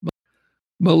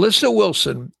Melissa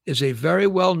Wilson is a very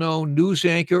well-known news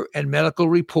anchor and medical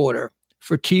reporter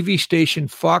for TV station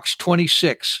Fox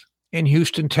 26 in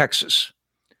Houston, Texas.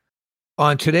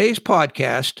 On today's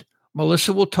podcast,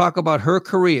 Melissa will talk about her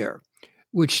career,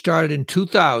 which started in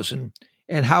 2000,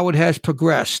 and how it has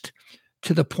progressed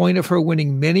to the point of her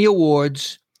winning many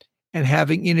awards and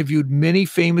having interviewed many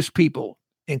famous people,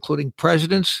 including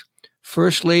presidents,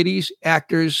 first ladies,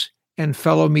 actors, and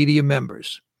fellow media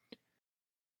members.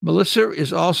 Melissa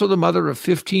is also the mother of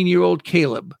 15-year-old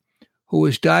Caleb, who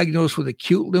was diagnosed with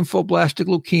acute lymphoblastic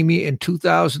leukemia in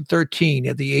 2013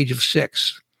 at the age of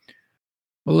 6.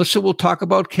 Melissa will talk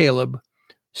about Caleb,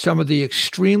 some of the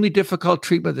extremely difficult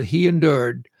treatment that he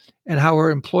endured, and how her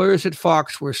employers at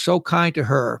Fox were so kind to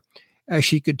her as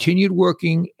she continued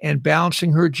working and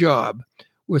balancing her job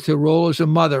with her role as a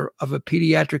mother of a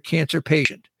pediatric cancer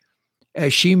patient,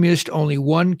 as she missed only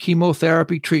one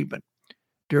chemotherapy treatment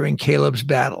during Caleb's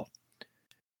battle.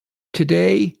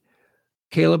 Today,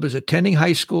 Caleb is attending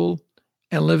high school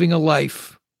and living a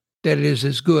life that is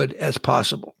as good as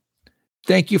possible.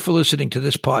 Thank you for listening to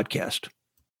this podcast.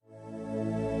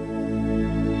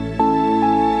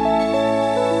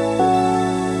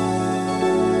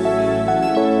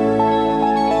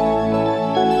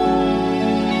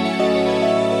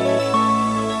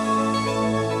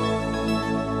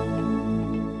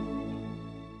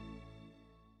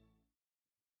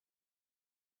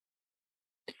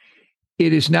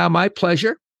 It is now my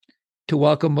pleasure to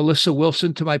welcome Melissa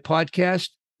Wilson to my podcast.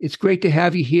 It's great to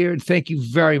have you here, and thank you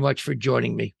very much for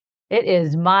joining me. It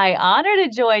is my honor to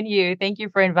join you. Thank you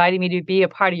for inviting me to be a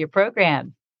part of your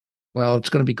program. Well, it's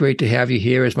going to be great to have you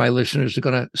here, as my listeners are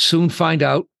going to soon find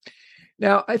out.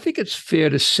 Now, I think it's fair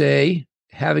to say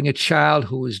having a child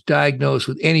who is diagnosed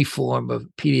with any form of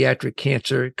pediatric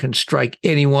cancer can strike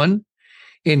anyone,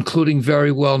 including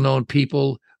very well-known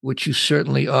people, which you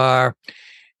certainly are.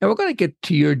 And we're going to get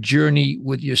to your journey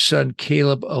with your son,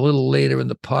 Caleb, a little later in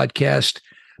the podcast.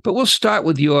 But we'll start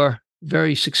with your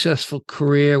very successful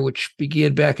career, which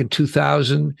began back in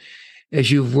 2000,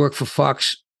 as you've worked for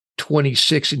Fox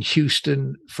 26 in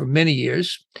Houston for many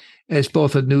years, as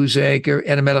both a news anchor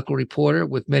and a medical reporter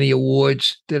with many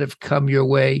awards that have come your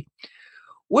way.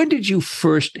 When did you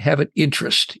first have an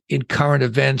interest in current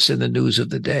events and the news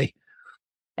of the day?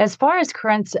 As far as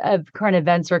current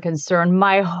events are concerned,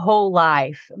 my whole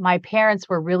life, my parents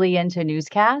were really into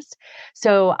newscasts.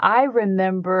 So I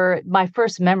remember my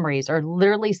first memories are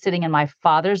literally sitting in my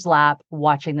father's lap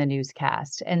watching the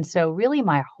newscast. And so really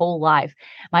my whole life,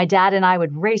 my dad and I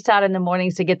would race out in the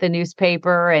mornings to get the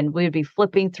newspaper, and we would be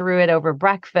flipping through it over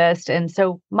breakfast. And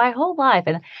so my whole life,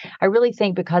 and I really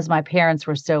think because my parents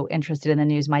were so interested in the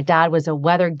news, my dad was a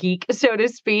weather geek, so to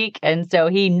speak. And so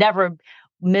he never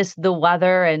missed the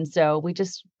weather. And so we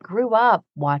just grew up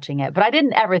watching it. But I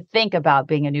didn't ever think about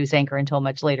being a news anchor until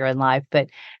much later in life. But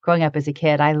growing up as a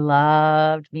kid, I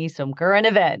loved me some current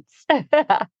events.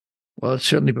 Well, it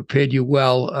certainly prepared you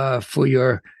well for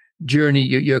your journey,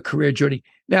 your career journey.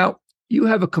 Now, you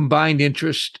have a combined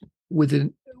interest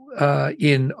in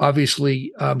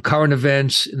obviously current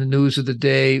events in the news of the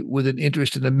day, with an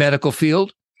interest in the medical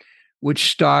field,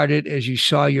 which started as you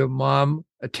saw your mom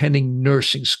attending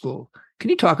nursing school. Can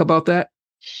you talk about that?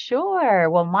 Sure.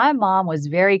 Well, my mom was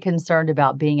very concerned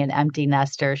about being an empty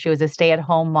nester. She was a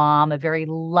stay-at-home mom, a very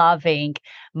loving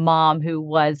mom who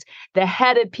was the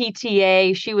head of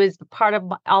PTA. She was part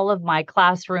of all of my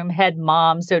classroom head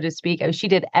mom, so to speak. She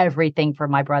did everything for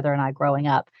my brother and I growing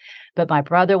up. But my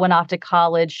brother went off to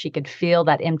college. She could feel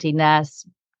that emptiness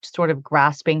sort of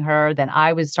grasping her. Then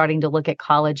I was starting to look at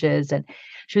colleges, and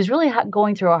she was really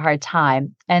going through a hard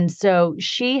time. And so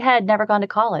she had never gone to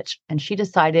college, and she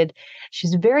decided,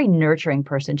 she's a very nurturing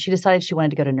person. She decided she wanted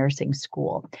to go to nursing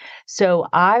school. So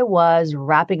I was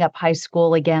wrapping up high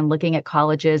school again, looking at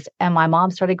colleges, and my mom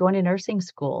started going to nursing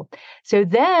school. So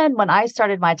then when I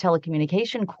started my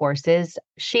telecommunication courses,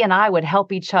 she and I would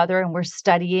help each other, and we're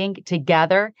studying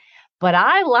together. But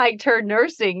I liked her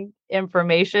nursing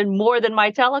information more than my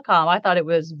telecom. I thought it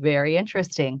was very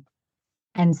interesting.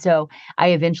 And so I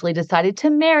eventually decided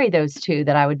to marry those two,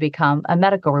 that I would become a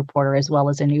medical reporter as well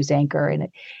as a news anchor. And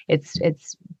it's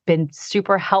been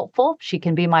super helpful. She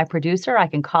can be my producer. I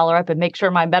can call her up and make sure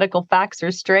my medical facts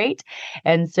are straight.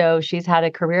 And so she's had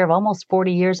a career of almost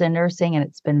 40 years in nursing, and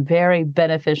it's been very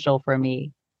beneficial for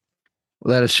me.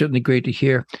 Well, that is certainly great to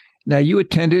hear. Now, you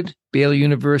attended Baylor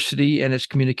University and its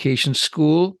communications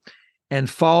school, and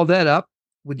followed that up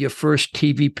with your first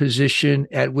TV position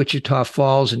at Wichita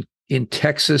Falls in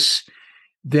Texas,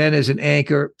 then as an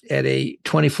anchor at a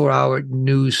 24-hour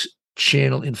news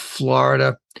channel in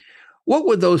Florida. What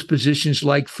were those positions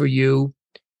like for you?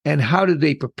 And how did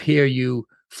they prepare you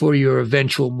for your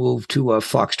eventual move to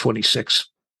Fox 26?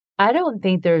 I don't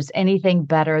think there's anything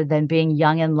better than being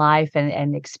young in life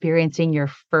and experiencing your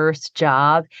first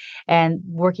job and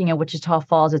working in Wichita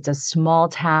Falls. It's a small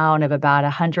town of about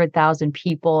 100,000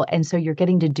 people. And so you're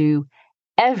getting to do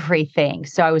everything.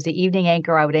 So I was the evening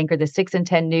anchor. I would anchor the 6 and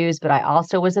 10 news, but I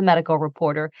also was a medical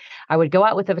reporter. I would go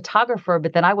out with a photographer,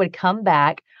 but then I would come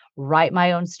back, write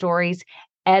my own stories,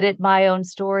 edit my own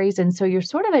stories. And so you're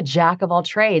sort of a jack of all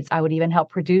trades. I would even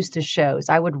help produce the shows.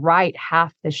 I would write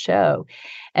half the show.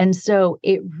 And so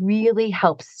it really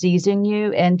helps season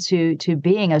you into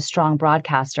being a strong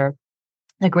broadcaster.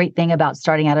 The great thing about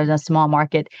starting out in a small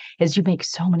market is you make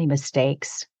so many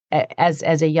mistakes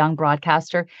as a young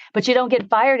broadcaster, but you don't get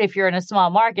fired if you're in a small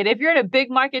market. If you're in a big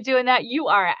market doing that, you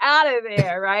are out of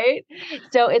there, right?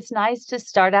 So it's nice to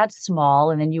start out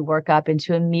small and then you work up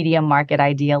into a medium market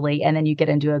ideally, and then you get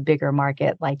into a bigger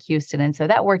market like Houston. And so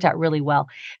that worked out really well.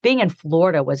 Being in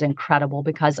Florida was incredible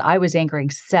because I was anchoring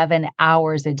 7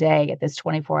 hours a day at this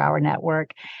 24-hour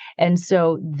network. And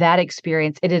so that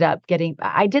experience ended up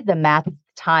I did the math at the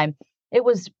time. It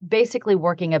was basically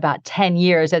working about 10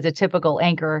 years as a typical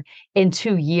anchor in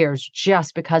 2 years,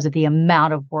 just because of the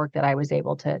amount of work that I was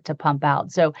able to pump out.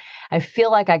 So I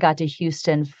feel like I got to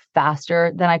Houston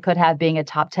faster than I could have being a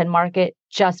top 10 market,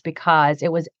 just because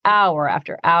it was hour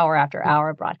after hour after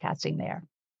hour of broadcasting there.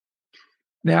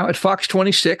 Now at Fox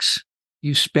 26,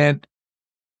 you spent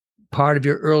part of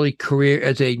your early career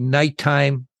as a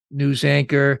nighttime news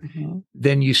anchor. Mm-hmm.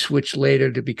 Then you switched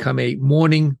later to become a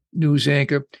morning news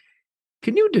anchor.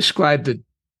 Can you describe the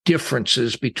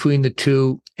differences between the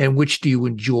two, and which do you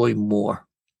enjoy more?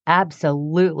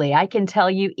 Absolutely. I can tell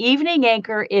you evening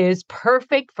anchor is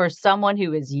perfect for someone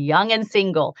who is young and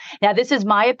single. Now, this is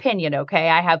my opinion, okay?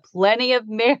 I have plenty of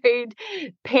married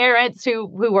parents who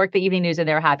work the evening news and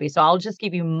they're happy. So I'll just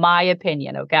give you my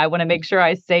opinion, okay? I want to make sure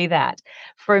I say that.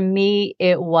 For me,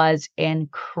 it was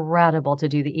incredible to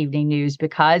do the evening news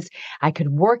because I could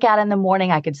work out in the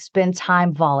morning. I could spend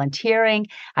time volunteering.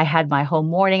 I had my whole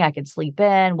morning. I could sleep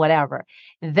in, whatever.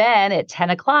 Then at 10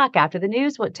 o'clock after the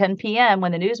news, 10 p.m.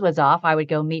 when the news was off, I would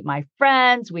go meet my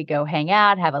friends. We go hang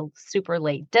out, have a super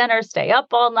late dinner, stay up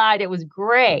all night. It was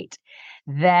great.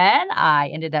 Then I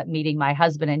ended up meeting my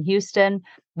husband in Houston.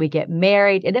 We get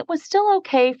married, and it was still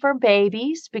okay for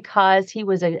babies because he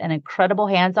was an incredible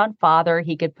hands-on father.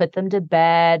 He could put them to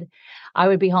bed. I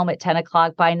would be home at 10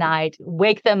 o'clock by night,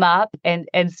 wake them up and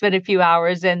spend a few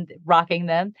hours and rocking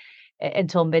them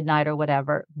until midnight or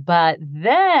whatever. But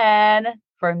then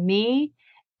for me,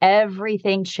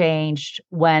 everything changed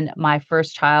when my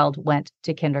first child went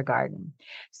to kindergarten.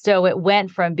 So it went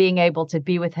from being able to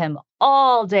be with him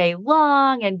all day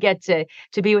long and get to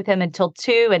be with him until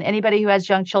 2. And anybody who has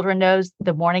young children knows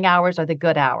the morning hours are the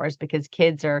good hours because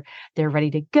kids they're ready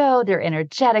to go, they're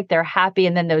energetic, they're happy.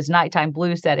 And then those nighttime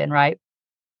blues set in, right?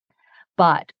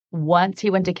 But once he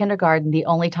went to kindergarten, the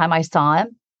only time I saw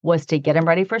him was to get him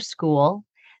ready for school.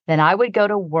 Then I would go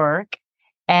to work,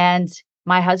 and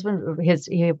my husband,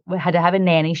 he had to have a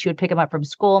nanny. She would pick him up from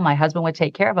school. My husband would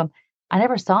take care of him. I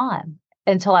never saw him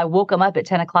until I woke him up at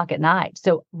 10 o'clock at night.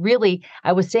 So really,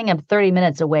 I was seeing him 30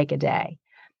 minutes awake a day.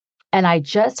 And I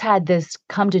just had this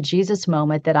come to Jesus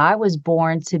moment that I was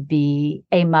born to be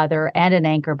a mother and an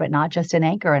anchor, but not just an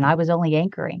anchor. And I was only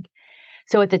anchoring.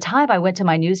 So at the time, I went to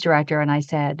my news director and I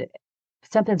said,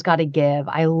 something's got to give.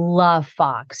 I love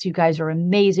Fox. You guys are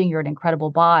amazing. You're an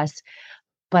incredible boss.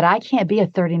 But I can't be a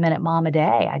 30-minute mom a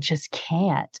day. I just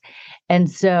can't. And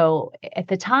so at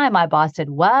the time, my boss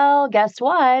said, well, guess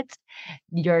what?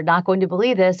 You're not going to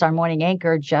believe this. Our morning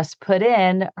anchor just put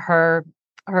in her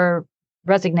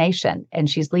resignation and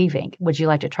she's leaving. Would you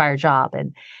like to try her job?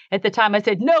 And at the time I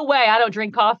said, no way, I don't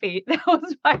drink coffee. That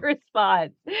was my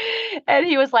response. And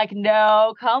he was like,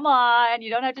 no, come on. You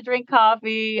don't have to drink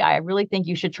coffee. I really think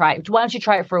you should try it. Why don't you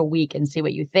try it for a week and see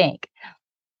what you think?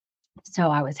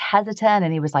 So I was hesitant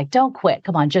and he was like, don't quit.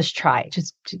 Come on, just try it.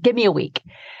 Just give me a week.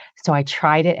 So I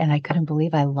tried it and I couldn't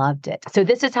believe I loved it. So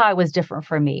this is how it was different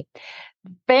for me.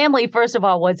 Family, first of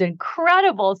all, was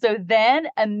incredible. So then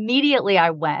immediately I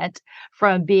went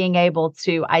from being able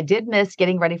to, I did miss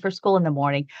getting ready for school in the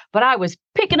morning, but I was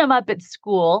picking them up at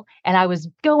school and I was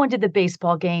going to the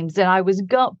baseball games and I was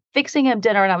fixing him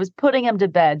dinner and I was putting him to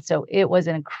bed. So it was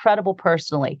incredible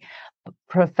personally.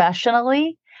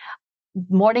 Professionally,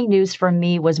 morning news for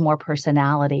me was more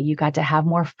personality. You got to have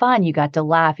more fun. You got to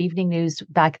laugh. Evening news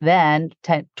back then,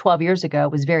 12 years ago,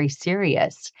 was very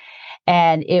serious.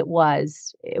 And it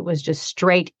was just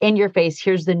straight in your face.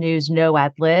 Here's the news, no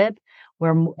ad lib.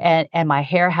 And my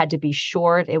hair had to be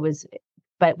short. It was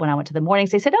But when I went to the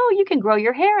mornings, they said, "Oh, you can grow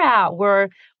your hair out. We're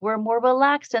more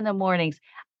relaxed in the mornings."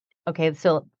 Okay,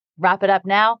 so wrap it up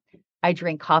now. I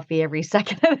drink coffee every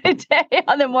second of the day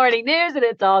on the morning news, and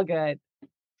it's all good.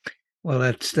 Well,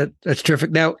 that's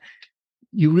terrific. Now,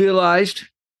 you realized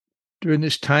during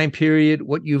this time period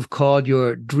what you've called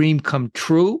your dream come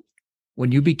true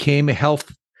when you became a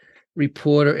health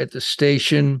reporter at the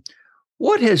station.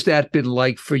 What has that been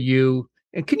like for you?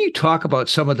 And can you talk about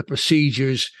some of the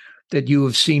procedures that you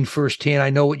have seen firsthand? I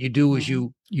know what you do is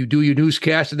you do your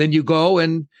newscast and then you go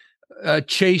and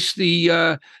chase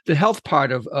the health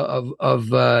part of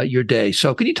your day.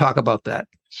 So can you talk about that?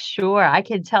 Sure, I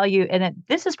can tell you, and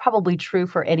this is probably true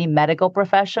for any medical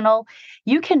professional.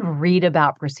 You can read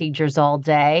about procedures all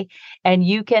day, and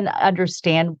you can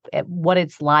understand what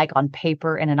it's like on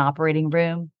paper in an operating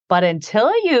room. But until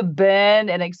you've been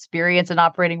and experienced an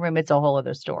operating room, it's a whole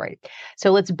other story. So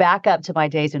let's back up to my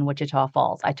days in Wichita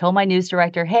Falls. I told my news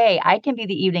director, "Hey, I can be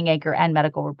the evening anchor and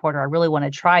medical reporter. I really want to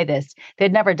try this."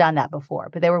 They'd never done that before,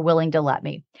 but they were willing to let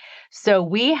me. So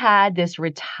we had this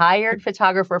retired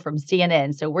photographer from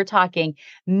CNN. So we're talking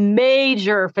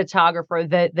major photographer,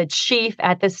 the chief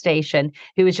at the station,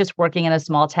 who was just working in a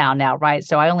small town now, right?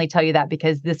 So I only tell you that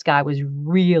because this guy was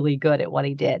really good at what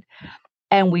he did.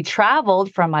 And we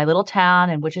traveled from my little town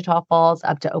in Wichita Falls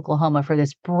up to Oklahoma for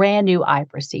this brand new eye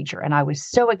procedure. And I was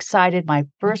so excited. My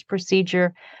first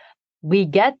procedure, we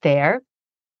get there.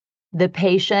 The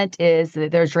patient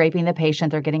they're draping the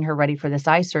patient. They're getting her ready for this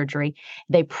eye surgery.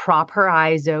 They prop her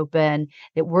eyes open.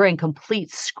 We're in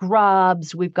complete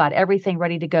scrubs. We've got everything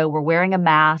ready to go. We're wearing a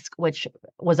mask, which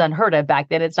was unheard of back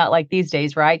then. It's not like these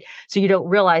days, right? So you don't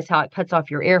realize how it cuts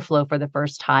off your airflow for the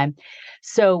first time.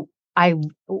 So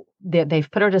they've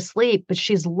put her to sleep, but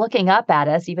she's looking up at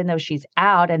us, even though she's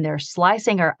out, and they're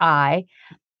slicing her eye.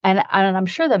 And I'm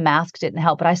sure the mask didn't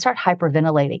help, but I start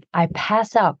hyperventilating. I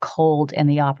pass out cold in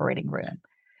the operating room.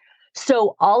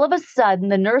 So all of a sudden,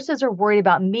 the nurses are worried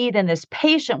about me, then this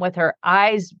patient with her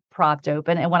eyes propped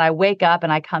open. And when I wake up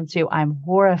and I come to, I'm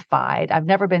horrified. I've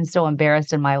never been so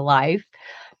embarrassed in my life.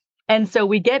 And so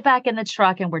we get back in the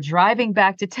truck and we're driving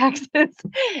back to Texas.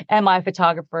 And my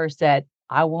photographer said,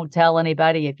 "I won't tell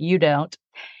anybody if you don't."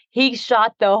 He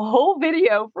shot the whole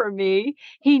video for me.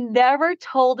 He never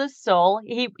told a soul.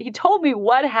 He told me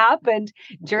what happened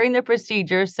during the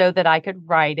procedure so that I could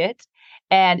write it.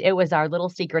 And it was our little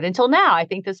secret until now. I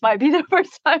think this might be the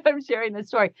first time I'm sharing this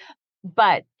story.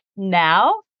 But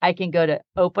now I can go to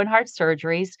open heart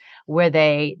surgeries where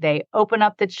they open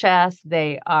up the chest.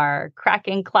 They are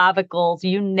cracking clavicles,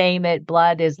 you name it.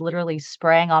 Blood is literally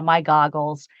spraying on my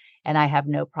goggles and I have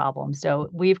no problem. So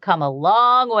we've come a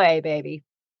long way, baby.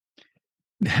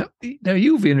 Now,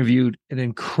 you've interviewed an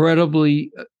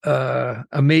incredibly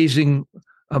amazing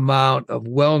amount of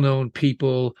well-known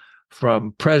people,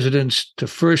 from presidents to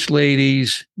first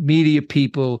ladies, media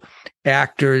people,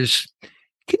 actors.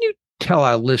 Can you tell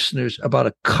our listeners about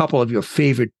a couple of your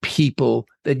favorite people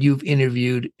that you've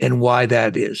interviewed and why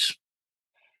that is?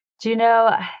 Do you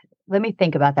know, let me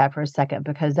think about that for a second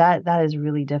because that is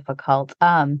really difficult.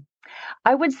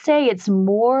 I would say it's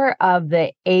more of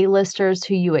the A-listers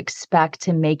who you expect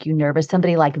to make you nervous.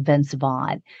 Somebody like Vince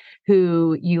Vaughn,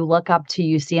 who you look up to,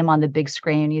 you see him on the big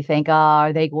screen, you think, "Oh,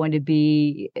 are they going to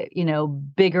be,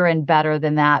 bigger and better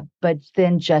than that?" But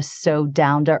then just so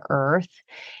down to earth.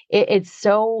 It's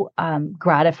so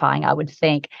gratifying, I would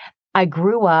think. I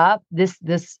grew up, this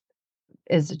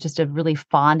is just a really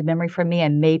fond memory for me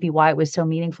and maybe why it was so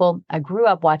meaningful. I grew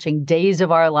up watching Days of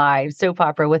Our Lives soap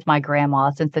opera with my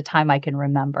grandma since the time I can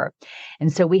remember.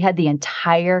 And so we had the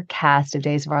entire cast of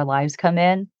Days of Our Lives come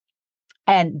in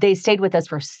and they stayed with us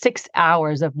for 6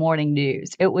 hours of morning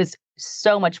news. It was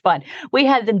so much fun. We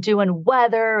had them doing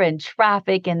weather and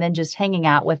traffic and then just hanging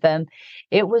out with them.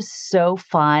 It was so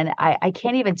fun. I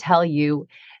can't even tell you,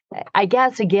 I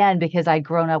guess, again, because I'd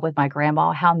grown up with my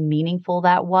grandma, how meaningful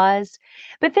that was.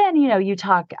 But then, we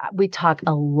talk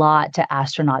a lot to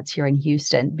astronauts here in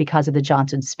Houston because of the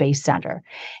Johnson Space Center.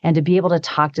 And to be able to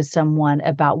talk to someone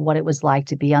about what it was like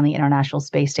to be on the International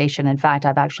Space Station. In fact,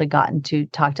 I've actually gotten to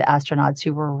talk to astronauts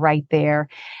who were right there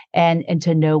and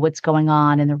to know what's going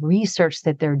on and the research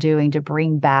that they're doing to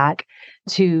bring back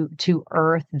to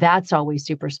Earth. That's always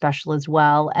super special as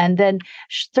well. And then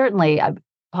certainly,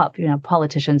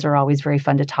 politicians are always very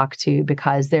fun to talk to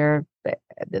because they're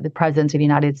the presidents of the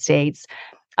United States.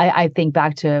 I think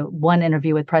back to one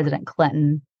interview with President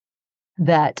Clinton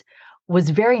that was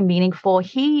very meaningful.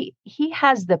 He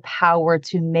has the power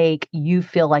to make you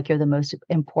feel like you're the most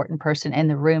important person in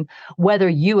the room, whether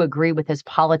you agree with his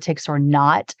politics or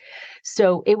not.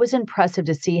 So it was impressive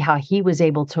to see how he was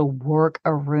able to work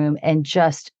a room and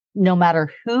just no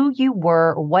matter who you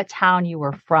were or what town you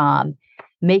were from,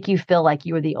 make you feel like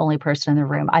you were the only person in the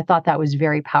room. I thought that was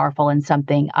very powerful and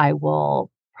something I will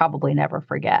probably never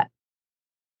forget.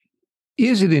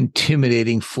 Is it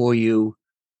intimidating for you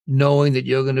knowing that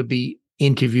you're going to be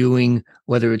interviewing,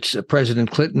 whether it's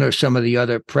President Clinton or some of the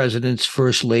other presidents,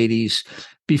 first ladies,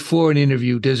 before an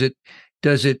interview? Does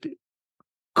it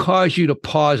cause you to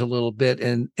pause a little bit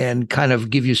and kind of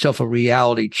give yourself a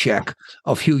reality check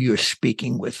of who you're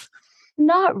speaking with?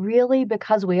 Not really,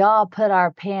 because we all put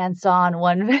our pants on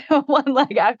one one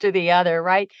leg after the other,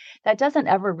 right? That doesn't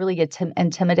ever really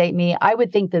intimidate me. I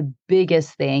would think the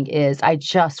biggest thing is I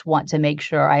just want to make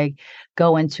sure I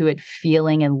go into it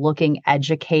feeling and looking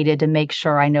educated to make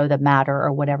sure I know the matter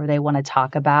or whatever they want to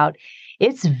talk about.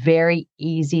 It's very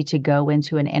easy to go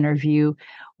into an interview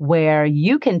where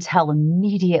you can tell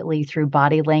immediately through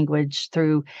body language,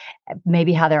 through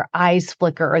maybe how their eyes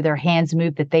flicker or their hands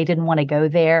move that they didn't want to go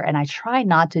there. And I try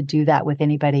not to do that with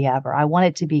anybody ever. I want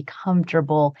it to be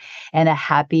comfortable and a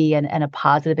happy and a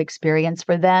positive experience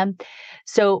for them.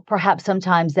 So perhaps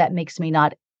sometimes that makes me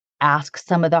not ask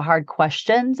some of the hard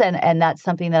questions. And that's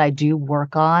something that I do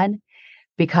work on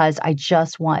because I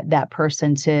just want that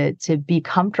person to be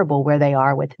comfortable where they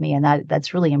are with me. And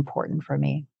that's really important for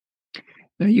me.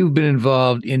 Now, you've been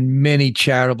involved in many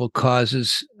charitable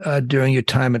causes during your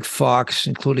time at Fox,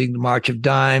 including the March of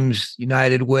Dimes,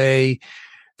 United Way,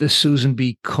 the Susan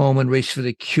B. Komen Race for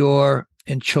the Cure,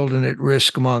 and Children at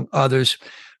Risk, among others.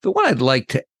 The one I'd like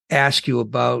to ask you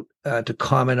about to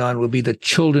comment on would be the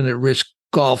Children at Risk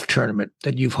golf tournament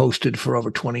that you've hosted for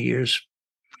over 20 years.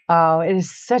 Oh, it is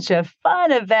such a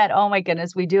fun event. Oh my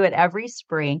goodness. We do it every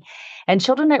spring. And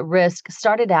Children at Risk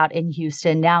started out in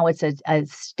Houston. Now it's a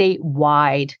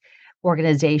statewide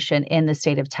organization in the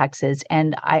state of Texas.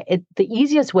 And the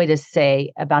easiest way to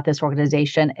say about this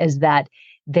organization is that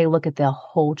they look at the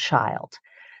whole child.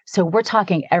 So we're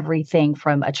talking everything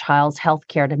from a child's health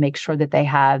care to make sure that they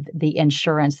have the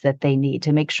insurance that they need,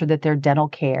 to make sure that their dental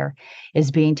care is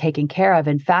being taken care of.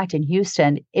 In fact, in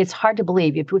Houston, it's hard to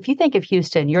believe. If you think of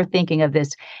Houston, you're thinking of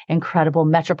this incredible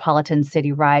metropolitan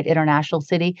city, right? International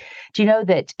city. Do you know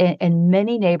that in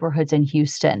many neighborhoods in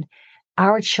Houston,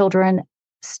 our children's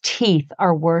teeth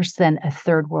are worse than a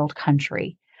third world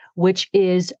country? Which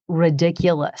is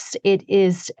ridiculous.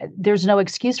 There's no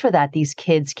excuse for that. These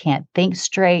kids can't think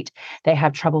straight. They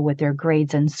have trouble with their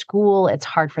grades in school. It's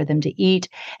hard for them to eat.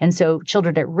 And so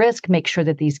Children at Risk make sure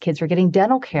that these kids are getting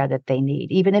dental care that they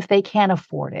need, even if they can't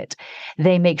afford it.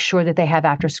 They make sure that they have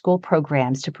after school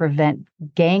programs to prevent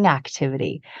gang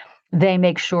activity. They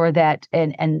make sure that,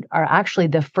 and are actually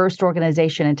the first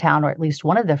organization in town, or at least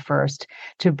one of the first,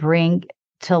 to bring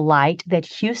to light that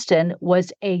Houston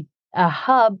was a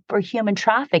hub for human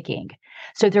trafficking.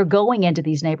 So they're going into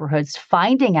these neighborhoods,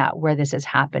 finding out where this is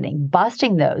happening,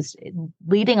 busting those,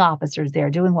 leading officers there,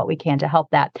 doing what we can to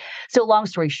help that. So long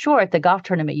story short, the golf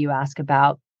tournament you ask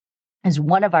about is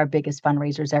one of our biggest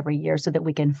fundraisers every year so that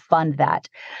we can fund that.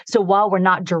 So while we're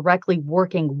not directly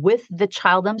working with the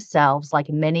child themselves, like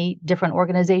many different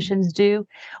organizations do,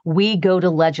 we go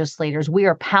to legislators. We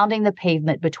are pounding the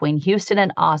pavement between Houston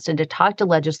and Austin to talk to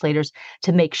legislators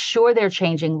to make sure they're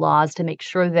changing laws, to make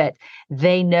sure that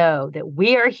they know that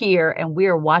we are here and we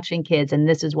are watching kids and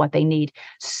this is what they need.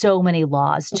 So many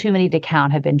laws, too many to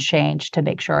count, have been changed to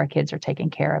make sure our kids are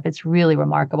taken care of. It's really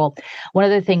remarkable. One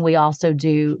other thing we also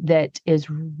do that is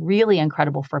really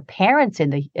incredible for parents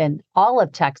in all of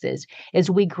Texas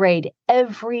is we grade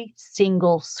every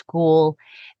single school.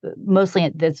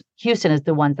 Mostly Houston is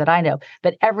the ones that I know,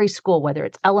 but every school, whether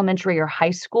it's elementary or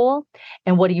high school.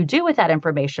 And what do you do with that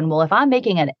information? Well, if I'm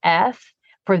making an F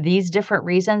for these different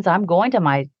reasons, I'm going to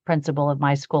my principal of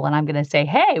my school and I'm going to say,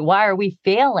 hey, why are we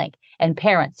failing? And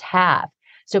parents have.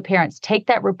 So parents take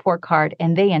that report card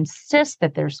and they insist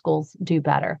that their schools do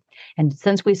better. And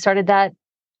since we started that,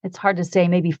 it's hard to say,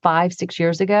 maybe 5-6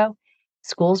 years ago,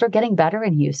 schools are getting better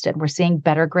in Houston. We're seeing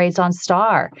better grades on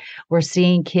STAR. We're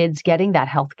seeing kids getting that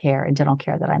health care and dental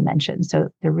care that I mentioned. So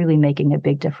they're really making a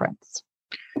big difference.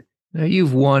 Now,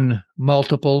 you've won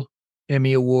multiple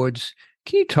Emmy Awards.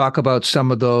 Can you talk about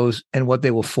some of those and what they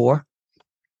were for?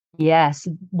 Yes.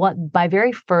 My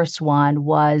very first one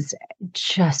was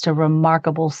just a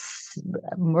remarkably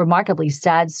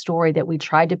sad story that we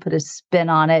tried to put a spin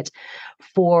on it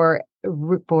for,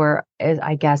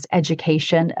 I guess,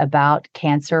 education about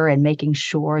cancer and making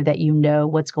sure that you know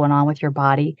what's going on with your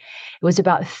body. It was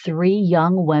about 3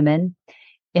 young women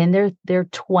in their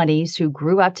 20s who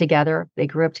grew up together. They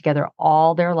grew up together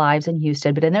all their lives in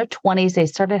Houston, but in their 20s, they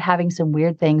started having some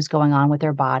weird things going on with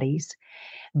their bodies.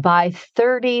 By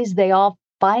 30s, they all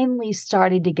finally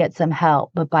started to get some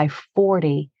help, but by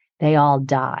 40, they all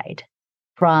died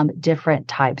from different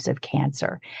types of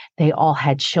cancer. They all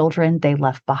had children they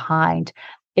left behind.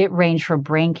 It ranged from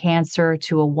brain cancer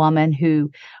to a woman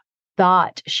who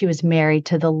thought she was married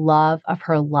to the love of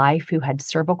her life who had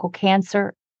cervical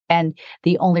cancer. And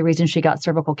the only reason she got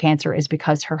cervical cancer is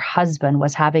because her husband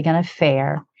was having an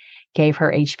affair, gave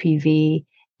her HPV,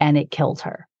 and it killed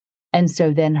her. And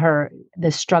so then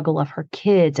the struggle of her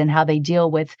kids and how they deal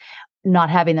with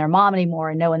not having their mom anymore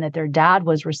and knowing that their dad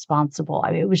was responsible.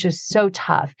 I mean, it was just so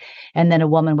tough. And then a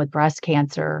woman with breast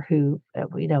cancer who, a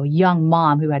young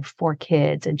mom who had 4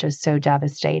 kids, and just so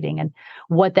devastating, and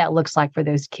what that looks like for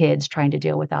those kids trying to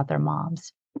deal without their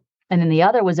moms. And then the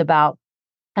other was about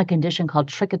a condition called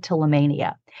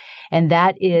trichotillomania. And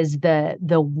that is the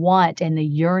want and the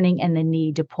yearning and the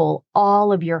need to pull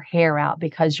all of your hair out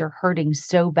because you're hurting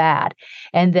so bad.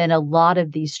 And then a lot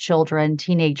of these children,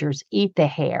 teenagers, eat the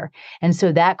hair. And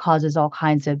so that causes all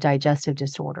kinds of digestive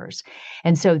disorders.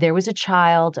 And so there was a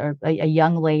child or a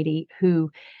young lady who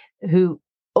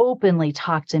openly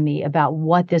talked to me about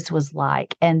what this was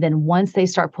like. And then once they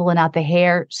start pulling out the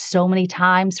hair so many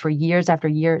times for years after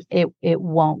years, it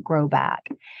won't grow back.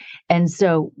 And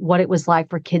so what it was like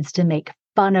for kids to make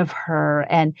fun of her.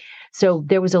 And so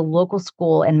there was a local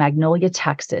school in Magnolia,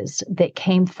 Texas that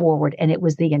came forward, and it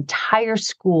was the entire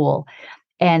school.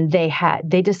 And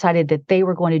they decided that they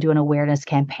were going to do an awareness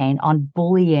campaign on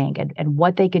bullying and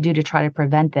what they could do to try to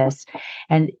prevent this.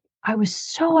 And I was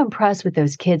so impressed with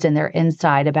those kids and their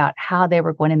insight about how they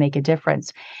were going to make a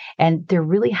difference. And there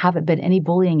really haven't been any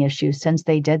bullying issues since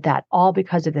they did that, all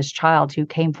because of this child who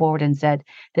came forward and said,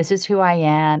 this is who I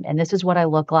am, and this is what I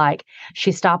look like.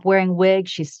 She stopped wearing wigs.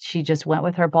 She just went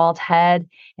with her bald head,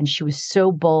 and she was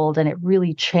so bold, and it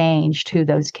really changed who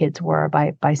those kids were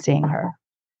by seeing her.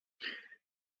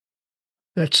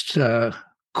 That's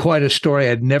quite a story.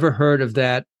 I'd never heard of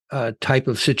that type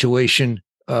of situation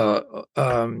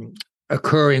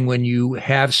occurring when you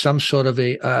have some sort of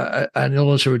an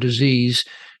illness or a disease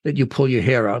that you pull your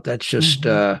hair out. That's just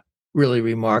really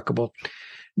remarkable.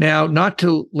 Now, not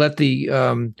to let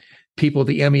the people at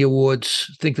the Emmy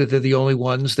Awards think that they're the only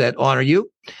ones that honor you.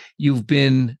 You've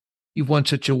won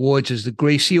such awards as the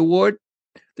Gracie Award,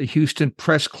 the Houston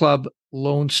Press Club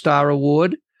Lone Star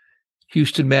Award.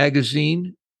 Houston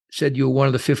Magazine said you were one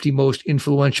of the 50 most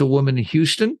influential women in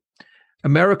Houston.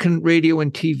 American Radio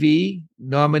and TV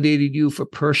nominated you for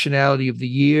Personality of the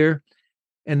Year,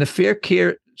 and the Fair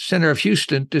Care Center of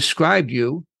Houston described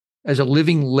you as a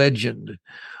living legend.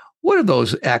 What have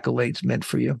those accolades meant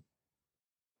for you?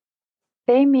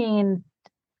 They mean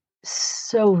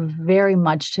so very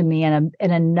much to me in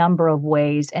a number of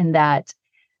ways, and that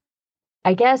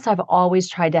I guess I've always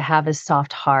tried to have a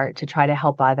soft heart to try to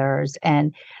help others.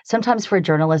 And sometimes for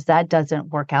journalists, that doesn't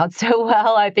work out so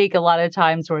well. I think a lot of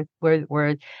times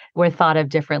we're thought of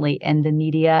differently in the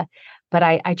media. But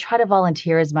I try to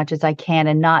volunteer as much as I can,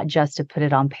 and not just to put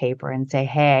it on paper and say,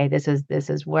 hey, this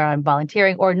is where I'm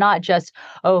volunteering, or not just,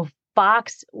 oh,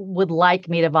 Fox would like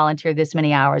me to volunteer this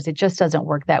many hours. It just doesn't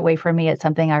work that way for me. It's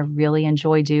something I really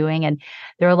enjoy doing. And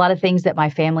there are a lot of things that my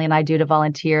family and I do to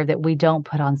volunteer that we don't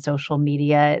put on social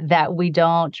media, that we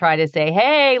don't try to say,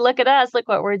 hey, look at us, look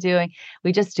what we're doing.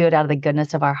 We just do it out of the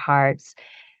goodness of our hearts.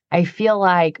 I feel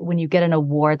like when you get an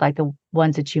award like the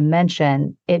ones that you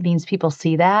mentioned, it means people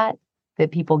see that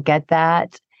people get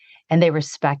that, and they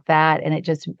respect that. And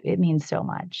it means so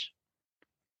much.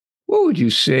 What would you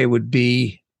say would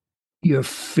be your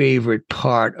favorite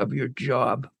part of your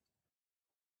job?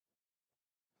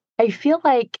 I feel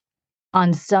like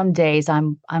on some days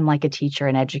I'm like a teacher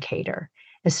and educator,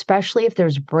 especially if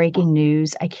there's breaking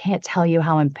news. I can't tell you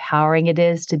how empowering it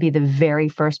is to be the very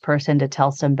first person to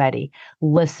tell somebody,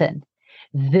 listen,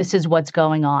 this is what's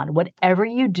going on. Whatever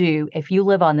you do, if you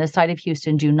live on this side of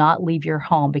Houston, do not leave your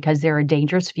home because there are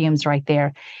dangerous fumes right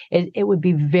there. It would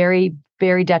be very,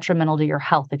 very detrimental to your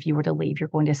health if you were to leave. You're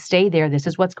going to stay there. This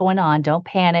is what's going on. Don't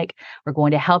panic. We're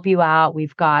going to help you out.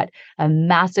 We've got a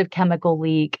massive chemical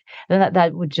leak. And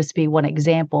that would just be one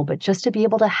example. But just to be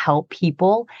able to help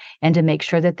people and to make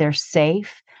sure that they're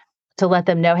safe, to let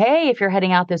them know, hey, if you're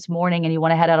heading out this morning and you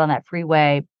want to head out on that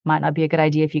freeway, might not be a good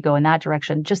idea if you go in that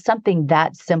direction. Just something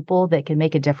that simple that can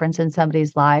make a difference in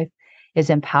somebody's life is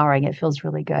empowering. It feels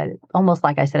really good. Almost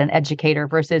like I said, an educator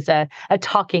versus a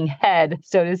talking head,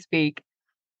 so to speak.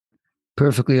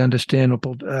 Perfectly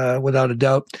understandable, without a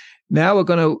doubt. Now we're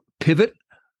going to pivot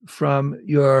from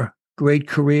your great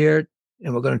career,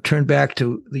 and we're going to turn back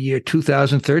to the year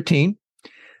 2013,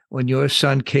 when your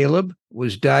son Caleb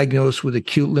was diagnosed with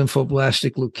acute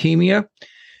lymphoblastic leukemia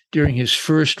during his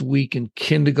first week in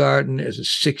kindergarten as a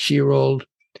 6-year-old.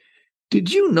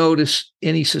 Did you notice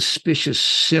any suspicious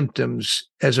symptoms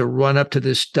as a run up to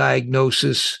this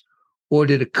diagnosis, or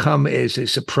did it come as a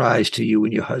surprise to you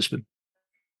and your husband?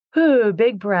 Ooh,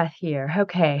 big breath here.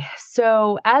 Okay.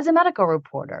 So, as a medical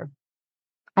reporter,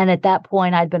 and at that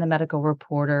point, I'd been a medical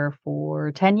reporter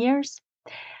for 10 years.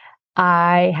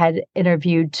 I had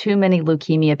interviewed too many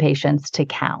leukemia patients to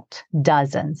count,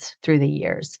 dozens through the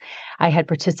years. I had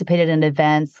participated in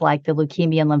events like the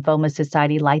Leukemia and Lymphoma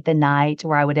Society Light the Night,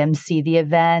 where I would MC the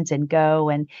event and go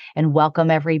and welcome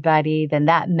everybody. Then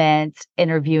that meant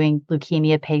interviewing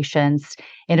leukemia patients,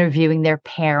 interviewing their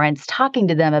parents, talking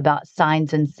to them about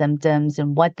signs and symptoms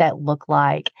and what that looked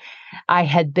like. I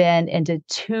had been into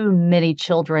too many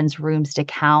children's rooms to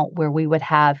count, where we would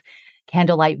have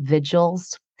candlelight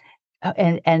vigils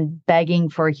and begging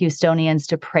for Houstonians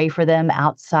to pray for them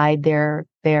outside their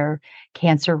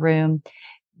cancer room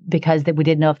because we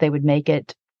didn't know if they would make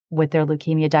it with their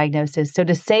leukemia diagnosis. So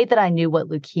to say that I knew what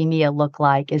leukemia looked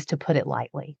like is to put it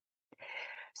lightly.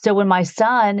 So when my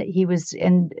son, he was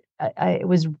it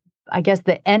was, I guess,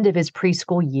 the end of his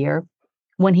preschool year,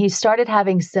 when he started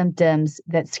having symptoms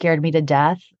that scared me to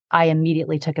death, I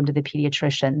immediately took him to the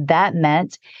pediatrician. That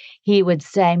meant he would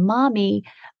say, "Mommy,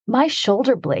 my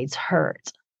shoulder blades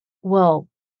hurt." Well,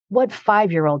 what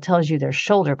 5-year-old tells you their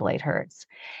shoulder blade hurts?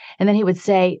 And then he would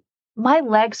say, "My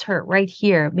legs hurt right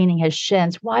here," meaning his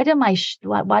shins. Why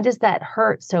does that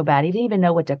hurt so bad? He didn't even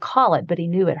know what to call it, but he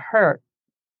knew it hurt.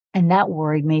 And that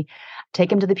worried me.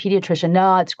 Take him to the pediatrician.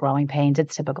 "No, it's growing pains.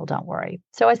 It's typical. Don't worry."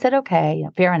 So I said, "Okay,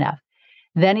 fair enough."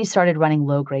 Then he started running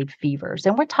low-grade fevers.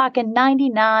 And we're talking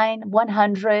 99,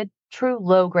 100, true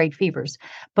low-grade fevers,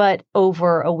 but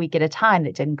over a week at a time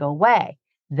that didn't go away.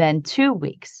 Then 2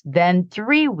 weeks, then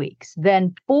 3 weeks,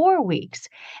 then 4 weeks.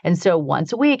 And so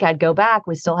once a week, I'd go back.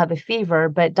 We still have a fever,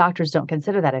 but doctors don't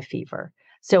consider that a fever.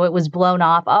 So it was blown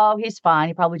off. "Oh, he's fine.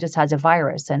 He probably just has a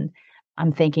virus." And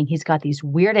I'm thinking he's got these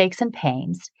weird aches and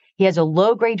pains. He has a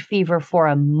low-grade fever for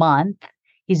a month.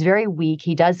 He's very weak.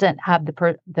 He doesn't have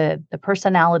the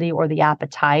personality or the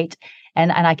appetite.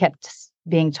 And I kept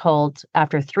being told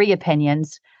after 3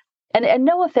 opinions, and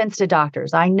no offense to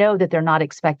doctors, I know that they're not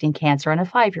expecting cancer in a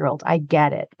 5-year-old. I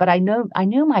get it. But I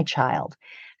knew my child.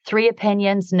 3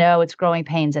 opinions, no, it's growing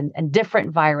pains and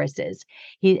different viruses.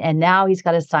 And now he's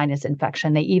got a sinus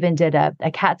infection. They even did a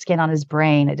CAT scan on his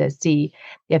brain to see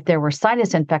if there were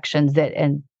sinus infections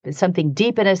and something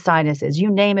deep in his sinuses. You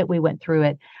name it, we went through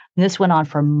it. And this went on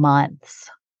for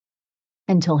months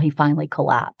until he finally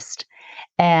collapsed.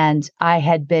 And I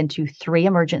had been to 3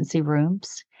 emergency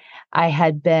rooms.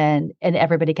 And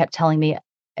everybody kept telling me,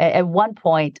 at one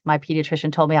point, my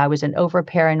pediatrician told me I was an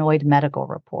over-paranoid medical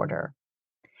reporter.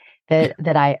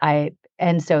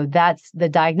 And so that's the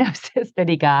diagnosis that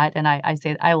he got. And I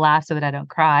say, I laugh so that I don't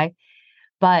cry.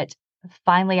 But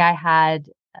finally, I had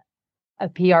a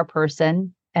PR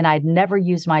person, and I'd never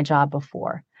used my job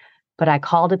before. But I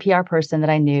called a PR person that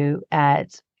I knew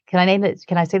at, can I name it?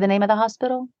 Can I say the name of the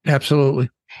hospital? Absolutely.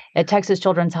 At Texas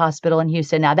Children's Hospital in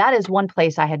Houston. Now, that is one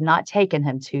place I had not taken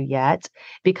him to yet,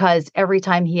 because every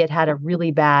time he had a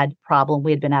really bad problem, we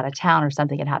had been out of town or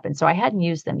something had happened. So I hadn't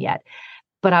used them yet.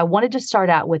 But I wanted to start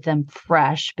out with them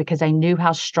fresh because I knew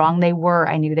how strong they were.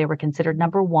 I knew they were considered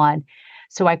number one.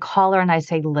 So I call her and I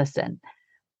say, "Listen,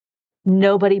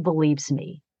 nobody believes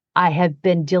me. I have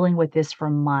been dealing with this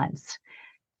for months.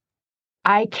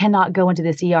 I cannot go into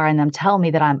this ER and them tell me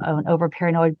that I'm an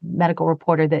over-paranoid medical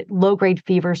reporter, that low-grade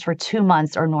fevers for 2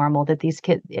 months are normal, that these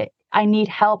kids, I need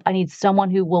help. I need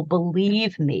someone who will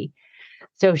believe me."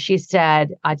 So she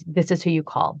said, "This is who you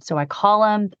call." So I call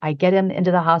him, I get him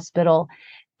into the hospital.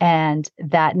 And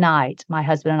that night, my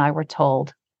husband and I were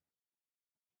told,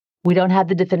 "We don't have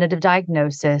the definitive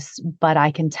diagnosis, but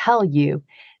I can tell you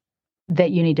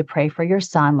that you need to pray for your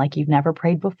son like you've never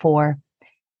prayed before,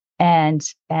 and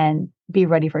be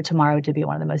ready for tomorrow to be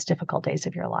one of the most difficult days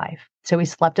of your life." So we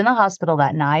slept in the hospital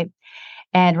that night.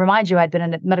 And remind you, I'd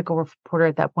been a medical reporter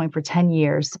at that point for 10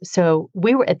 years. So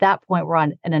we were, at that point, we're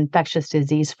on an infectious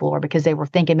disease floor because they were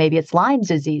thinking maybe it's Lyme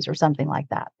disease or something like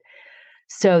that.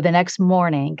 So the next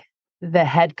morning, the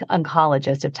head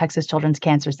oncologist of Texas Children's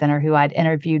Cancer Center, who I'd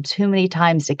interviewed too many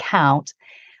times to count,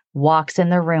 walks in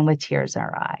the room with tears in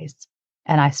her eyes.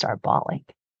 And I start bawling.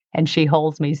 And she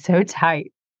holds me so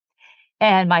tight.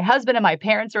 And my husband and my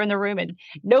parents are in the room, and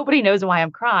nobody knows why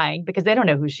I'm crying because they don't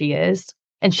know who she is.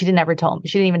 And she never told me.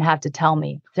 She didn't even have to tell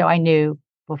me. So I knew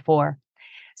before.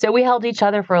 So we held each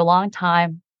other for a long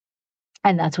time.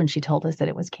 And that's when she told us that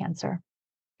it was cancer.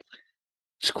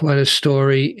 It's quite a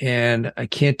story. And I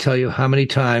can't tell you how many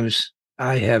times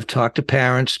I have talked to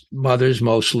parents, mothers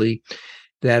mostly,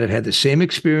 that have had the same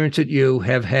experience that you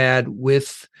have had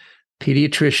with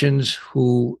pediatricians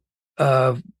who,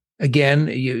 again,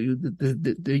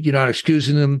 you're not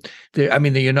excusing them.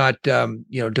 You're not,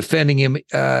 defending him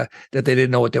that they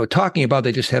didn't know what they were talking about.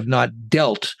 They just have not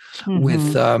dealt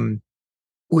with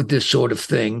this sort of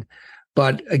thing.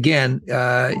 But again,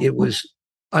 it was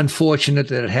unfortunate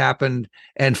that it happened,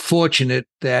 and fortunate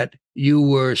that you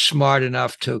were smart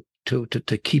enough to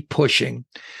keep pushing.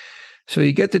 So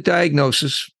you get the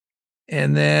diagnosis,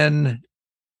 and then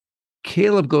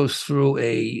Caleb goes through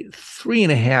a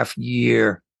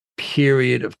 3.5-year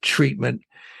period of treatment.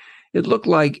 It looked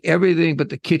like everything but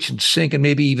the kitchen sink, and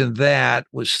maybe even that,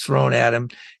 was thrown at him.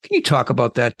 Can you talk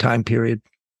about that time period?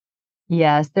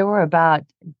 Yes, there were about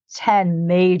 10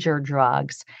 major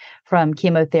drugs, from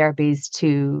chemotherapies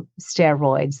to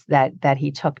steroids, that he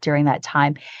took during that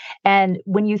time. And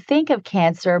when you think of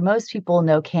cancer, most people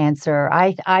know cancer,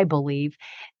 I believe,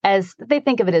 as they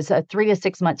think of it as a 3 to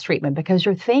 6 months treatment, because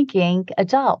you're thinking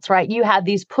adults, right? You have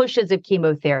these pushes of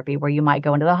chemotherapy where you might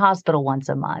go into the hospital once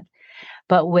a month.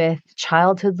 But with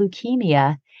childhood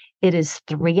leukemia, it is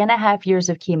 3.5 years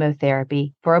of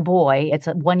chemotherapy for a boy. It's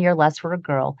 1 year less for a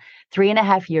girl.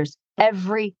 3.5 years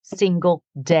every single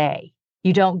day.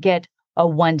 You don't get a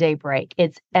 1-day break.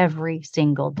 It's every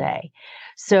single day.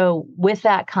 So with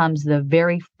that comes the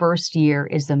very first year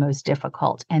is the most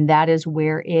difficult. And that is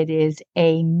where it is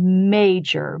a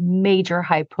major, major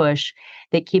high push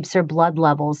that keeps their blood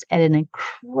levels at an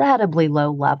incredibly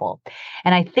low level.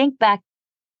 And I think back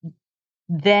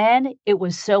then, it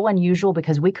was so unusual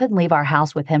because we couldn't leave our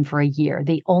house with him for a year.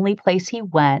 The only place he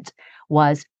went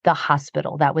was the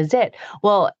hospital. That was it.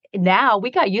 Well, now we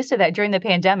got used to that during the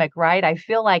pandemic, right? I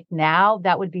feel like now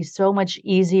that would be so much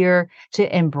easier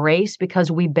to embrace because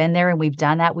we've been there and we've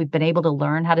done that. We've been able to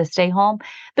learn how to stay home.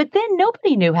 But then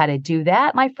nobody knew how to do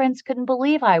that. My friends couldn't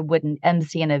believe I wouldn't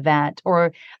MC an event,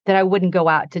 or that I wouldn't go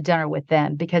out to dinner with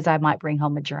them because I might bring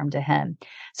home a germ to him.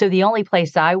 So the only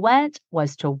place I went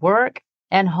was to work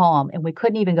and home, and we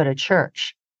couldn't even go to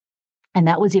church. And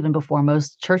that was even before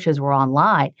most churches were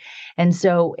online. And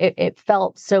so it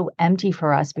felt so empty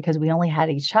for us because we only had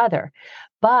each other.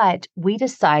 But we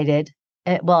decided,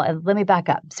 let me back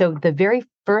up. So the very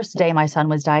first day my son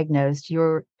was diagnosed,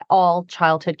 all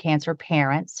childhood cancer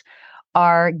parents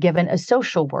are given a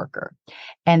social worker.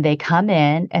 And they come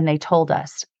in and they told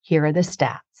us, here are the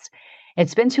stats.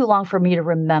 It's been too long for me to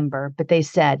remember, but they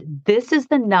said, this is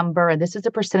the number, and this is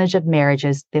the percentage of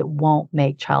marriages that won't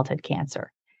make childhood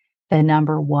cancer. The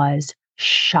number was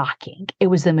shocking. It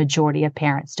was the majority of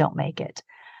parents don't make it.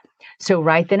 So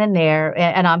right then and there,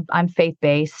 and I'm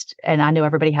faith-based, and I know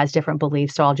everybody has different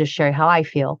beliefs, so I'll just share how I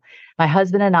feel. My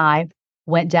husband and I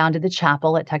went down to the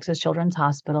chapel at Texas Children's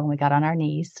Hospital, and we got on our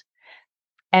knees,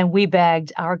 and we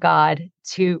begged our God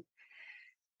to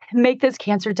make this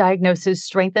cancer diagnosis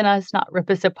strengthen us, not rip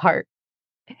us apart.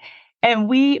 And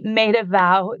we made a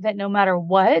vow that no matter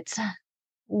what,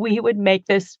 we would make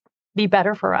this be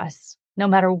better for us. No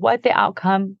matter what the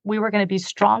outcome, we were going to be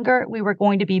stronger, we were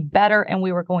going to be better, and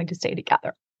we were going to stay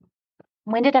together.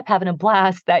 We ended up having a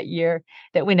blast that year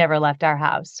that we never left our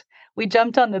house. We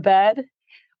jumped on the bed.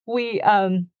 We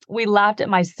laughed at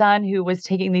my son, who was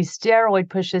taking these steroid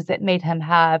pushes that made him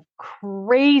have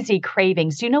crazy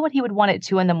cravings. Do you know what he would want at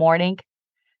 2 a.m?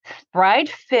 Fried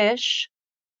fish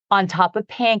on top of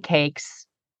pancakes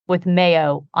with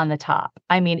mayo on the top.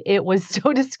 I mean, it was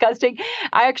so disgusting.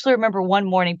 I actually remember one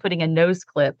morning putting a nose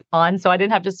clip on so I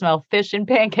didn't have to smell fish and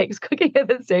pancakes cooking at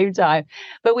the same time.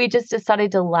 But we just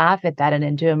decided to laugh at that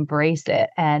and to embrace it.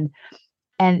 And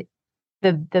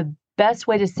the best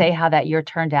way to say how that year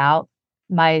turned out,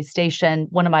 my station,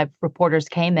 one of my reporters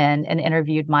came in and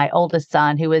interviewed my oldest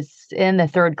son, who was in the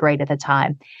 3rd grade at the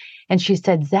time. And she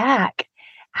said, Zach,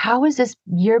 how has this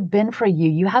year been for you?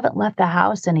 You haven't left the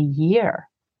house in a year.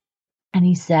 And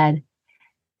he said,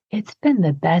 it's been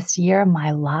the best year of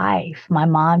my life. My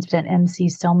mom's been MC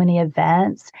so many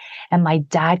events, and my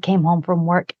dad came home from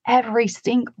work every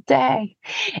single day.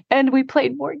 And we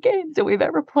played more games than we've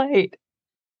ever played.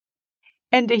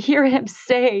 And to hear him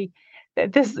say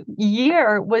that this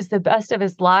year was the best of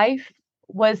his life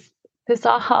was this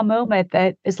aha moment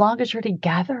that as long as you're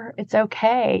together, it's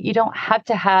okay. You don't have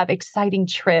to have exciting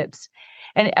trips.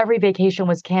 And every vacation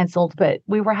was canceled, but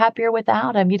we were happier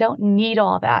without him. You don't need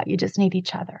all that. You just need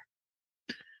each other.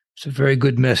 It's a very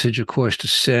good message, of course, to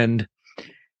send.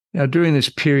 Now, during this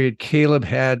period, Caleb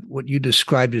had what you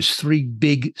described as 3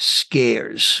 big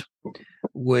scares,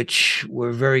 which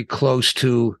were very close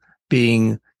to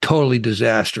being totally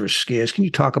disastrous scares. Can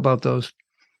you talk about those?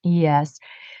 Yes.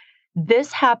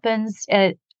 This happens,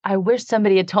 and I wish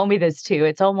somebody had told me this too.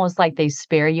 It's almost like they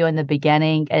spare you in the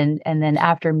beginning, and then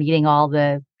after meeting all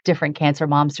the different cancer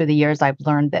moms through the years, I've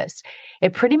learned this.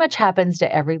 It pretty much happens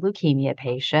to every leukemia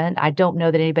patient. I don't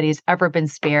know that anybody's ever been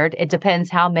spared. It depends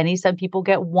how many. Some people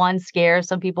get 1 scare,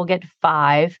 some people get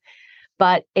 5,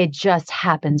 but it just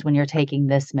happens when you're taking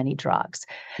this many drugs.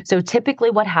 So typically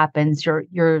what happens, your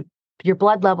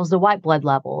blood levels, the white blood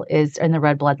level is, and the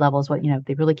red blood levels, what,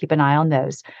 they really keep an eye on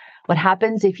those. What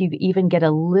happens if you even get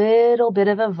a little bit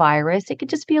of a virus, it could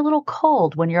just be a little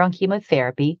cold when you're on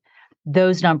chemotherapy,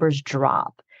 those numbers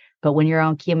drop. But when you're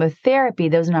on chemotherapy,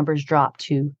 those numbers drop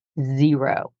to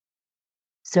 0.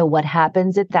 So what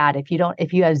happens at that, if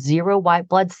you have 0 white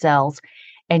blood cells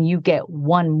and you get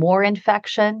 1 more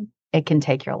infection, it can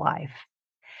take your life.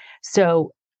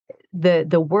 So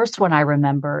the worst one I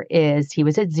remember is he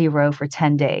was at 0 for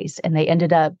 10 days and they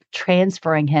ended up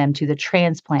transferring him to the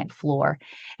transplant floor.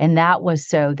 And that was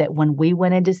so that when we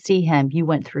went in to see him, you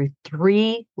went through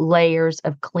 3 layers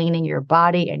of cleaning your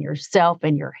body and yourself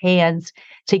and your hands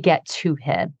to get to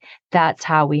him. That's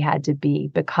how we had to be,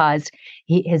 because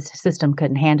his system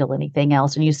couldn't handle anything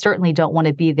else. And you certainly don't want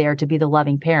to be there to be the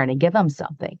loving parent and give him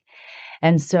something.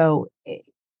 And so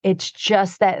it's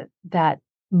just that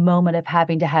moment of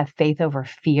having to have faith over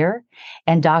fear,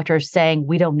 and doctors saying,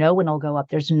 we don't know when it'll go up.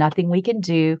 There's nothing we can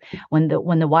do. When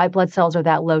the white blood cells are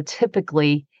that low,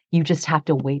 typically you just have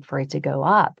to wait for it to go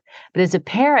up. But as a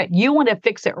parent, you want to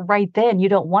fix it right then. You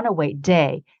don't want to wait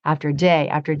day after day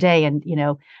after day. And,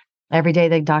 every day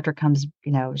the doctor comes,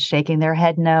 shaking their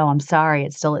head, no, I'm sorry,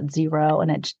 it's still at 0. And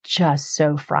it's just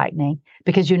so frightening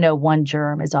because, 1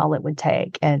 germ is all it would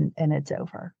take and it's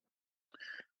over.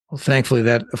 Well, thankfully,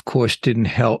 that, of course, didn't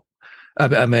help.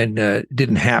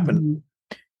 Didn't happen.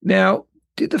 Mm-hmm. Now,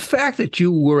 did the fact that you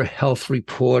were a health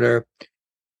reporter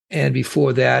and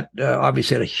before that,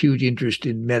 obviously had a huge interest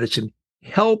in medicine,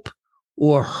 help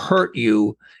or hurt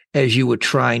you as you were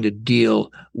trying to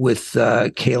deal with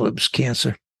Caleb's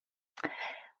cancer?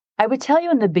 I would tell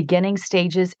you in the beginning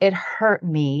stages, it hurt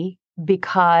me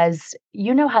because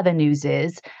you know how the news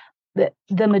is.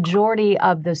 The majority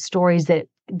of the stories that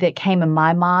came in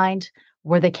my mind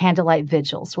were the candlelight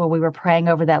vigils where we were praying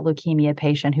over that leukemia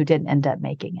patient who didn't end up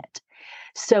making it.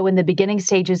 So in the beginning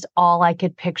stages, all I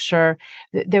could picture,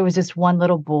 there was this one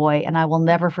little boy, and I will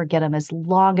never forget him as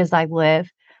long as I live.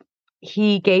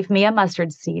 He gave me a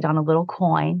mustard seed on a little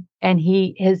coin, and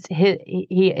he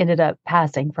ended up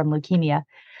passing from leukemia.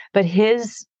 But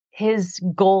his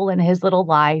goal in his little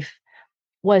life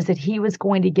was that he was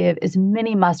going to give as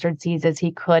many mustard seeds as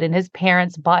he could. And his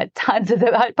parents bought tons of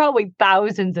them, probably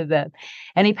thousands of them.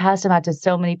 And he passed them out to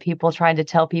so many people, trying to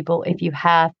tell people, if you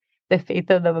have the faith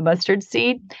of a mustard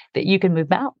seed, that you can move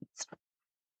mountains.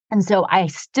 And so I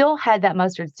still had that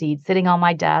mustard seed sitting on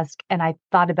my desk, and I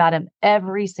thought about him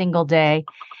every single day.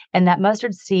 And that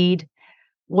mustard seed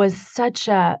was such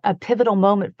a pivotal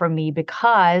moment for me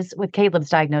because with Caleb's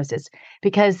diagnosis,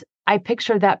 because I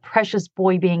pictured that precious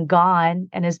boy being gone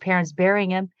and his parents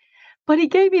burying him, but he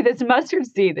gave me this mustard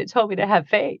seed that told me to have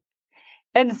faith.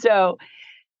 And so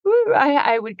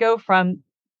I would go from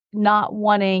not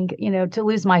wanting, to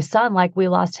lose my son like we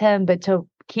lost him, but to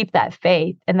keep that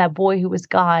faith. And that boy who was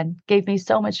gone gave me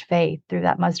so much faith through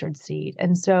that mustard seed.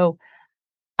 And so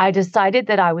I decided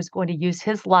that I was going to use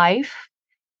his life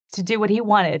to do what he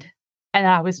wanted. And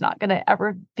I was not going to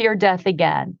ever fear death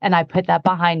again. And I put that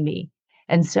behind me.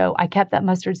 And so I kept that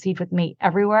mustard seed with me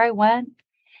everywhere I went.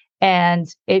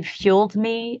 And it fueled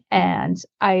me. And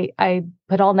I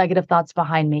put all negative thoughts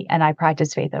behind me. And I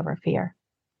practiced faith over fear.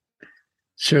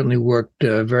 Certainly worked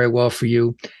very well for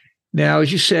you. Now,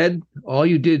 as you said, all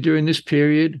you did during this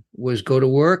period was go to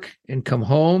work and come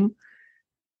home.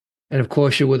 And of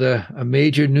course, you're with a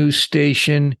major news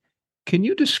station. Can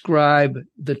you describe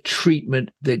the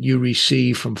treatment that you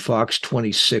received from Fox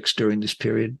 26 during this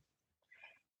period?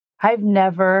 I've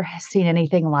never seen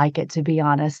anything like it, to be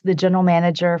honest. The general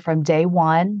manager from day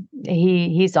one,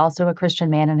 he's also a Christian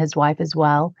man, and his wife as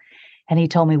well. And he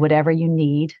told me, whatever you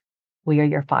need, we are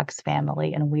your Fox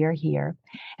family and we are here.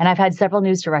 And I've had several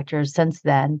news directors since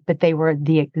then, but they were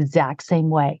the exact same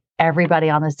way. Everybody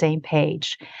on the same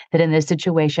page, that in this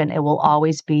situation, it will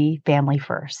always be family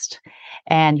first,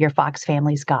 and your Fox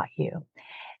family's got you.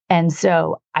 And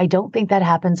so I don't think that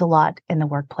happens a lot in the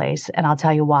workplace. And I'll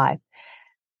tell you why.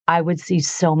 I would see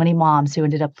so many moms who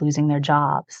ended up losing their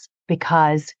jobs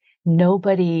because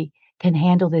nobody can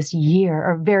handle this year,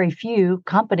 or very few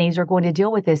companies are going to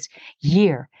deal with this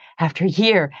year after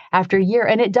year after year.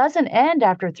 And it doesn't end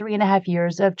after 3.5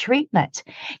 years of treatment.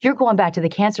 You're going back to the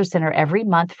cancer center every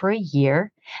month for a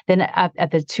year. Then at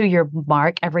the 2-year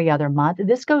mark, every other month.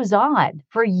 This goes on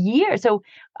for years. So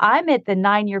I'm at the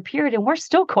 9-year period and we're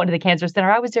still going to the cancer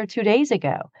center. I was there 2 days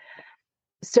ago.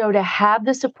 So to have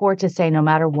the support to say, no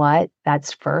matter what,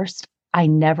 that's first. I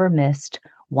never missed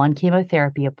one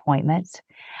chemotherapy appointment.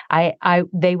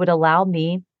 They would allow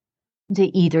me to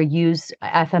either use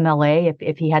FMLA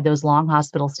if he had those long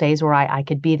hospital stays where I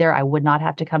could be there. I would not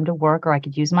have to come to work, or I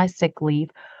could use my sick leave.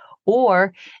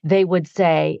 Or they would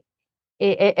say,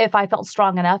 if I felt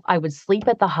strong enough, I would sleep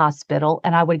at the hospital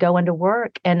and I would go into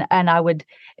work, and I would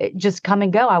just come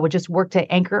and go. I would just work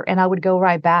to anchor and I would go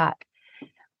right back.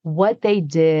 What they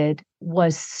did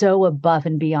was so above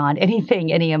and beyond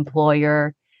anything any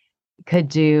employer could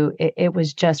do. It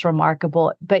was just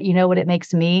remarkable. But you know what it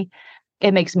makes me?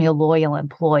 It makes me a loyal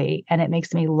employee, and it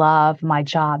makes me love my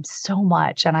job so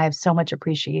much. And I have so much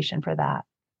appreciation for that.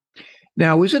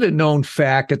 Now, was it a known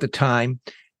fact at the time,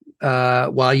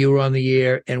 while you were on the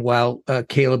air and while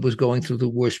Caleb was going through the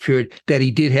worst period, that he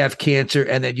did have cancer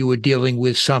and that you were dealing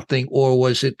with something, or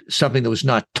was it something that was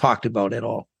not talked about at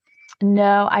all?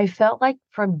 No, I felt like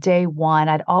from day one,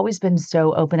 I'd always been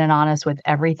so open and honest with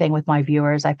everything with my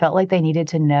viewers. I felt like they needed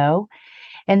to know.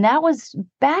 And that was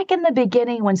back in the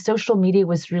beginning when social media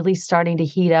was really starting to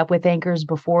heat up with anchors.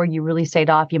 Before you really stayed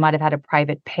off, you might have had a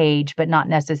private page, but not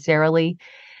necessarily.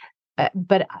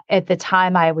 But at the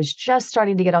time, I was just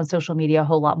starting to get on social media a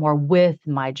whole lot more with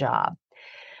my job.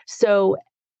 So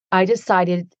I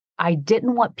decided I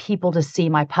didn't want people to see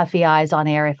my puffy eyes on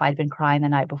air if I'd been crying the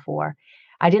night before.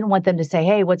 I didn't want them to say,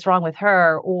 "Hey, what's wrong with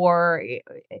her?" Or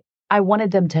I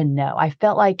wanted them to know. I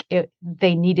felt like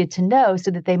they needed to know so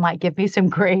that they might give me some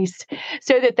grace,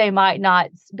 so that they might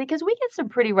not, because we get some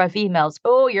pretty rough emails.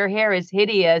 "Oh, your hair is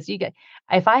hideous."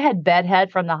 If I had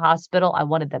bedhead from the hospital, I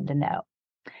wanted them to know.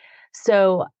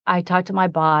 So I talked to my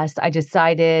boss. I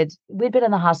decided we'd been in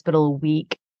the hospital a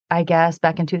week, I guess,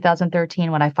 back in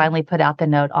 2013 when I finally put out the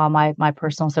note on my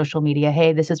personal social media.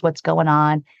 "Hey, this is what's going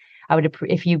on. I would,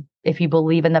 if you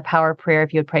believe in the power of prayer,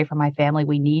 if you would pray for my family,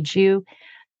 we need you.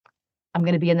 I'm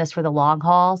going to be in this for the long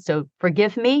haul. So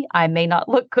forgive me. I may not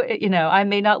look, I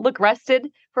may not look rested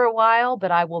for a while,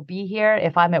 but I will be here.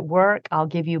 If I'm at work, I'll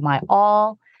give you my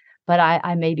all. But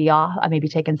I may be off. I may be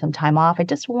taking some time off." I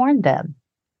just warned them.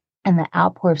 And the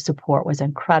outpour of support was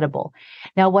incredible.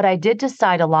 Now, what I did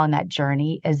decide along that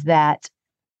journey is that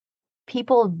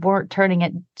people weren't turning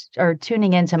it or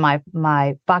tuning into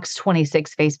my Fox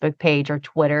 26 Facebook page or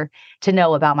Twitter to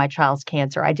know about my child's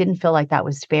cancer. I didn't feel like that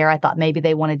was fair. I thought maybe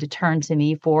they wanted to turn to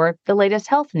me for the latest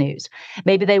health news.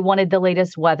 Maybe they wanted the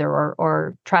latest weather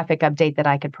or traffic update that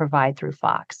I could provide through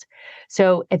Fox.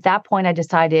 So at that point, I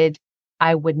decided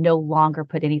I would no longer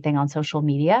put anything on social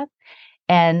media.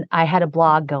 And I had a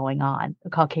blog going on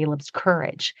called Caleb's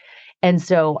Courage. And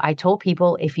so I told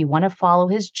people, if you want to follow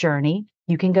his journey,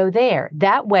 you can go there.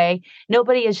 That way,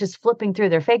 nobody is just flipping through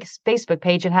their Facebook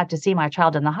page and have to see my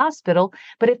child in the hospital.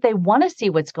 But if they want to see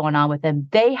what's going on with them,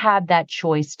 they have that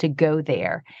choice to go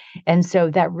there. And so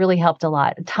that really helped a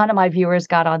lot. A ton of my viewers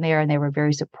got on there and they were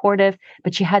very supportive,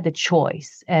 but you had the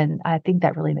choice. And I think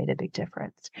that really made a big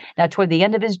difference. Now, toward the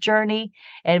end of his journey,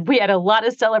 and we had a lot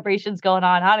of celebrations going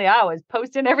on, honey, I was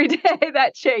posting every day.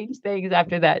 That changed things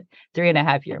after that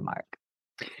 3.5-year mark.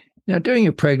 Now, during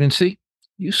your pregnancy,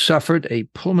 you suffered a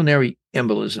pulmonary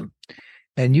embolism,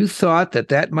 and you thought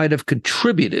that might have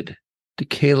contributed to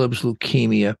Caleb's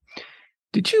leukemia.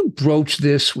 Did you broach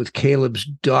this with Caleb's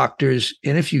doctors?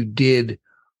 And if you did,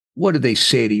 what did they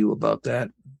say to you about that?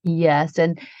 Yes.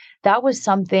 And that was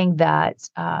something that,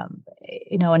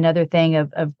 another thing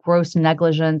of gross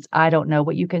negligence. I don't know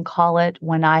what you can call it.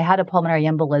 When I had a pulmonary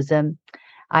embolism,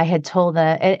 I had told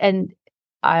them, and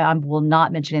I will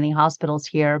not mention any hospitals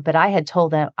here, but I had told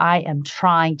them I am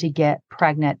trying to get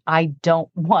pregnant. I don't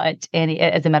want any,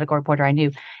 as a medical reporter, I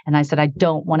knew. And I said, I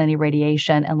don't want any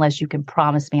radiation unless you can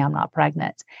promise me I'm not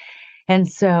pregnant. And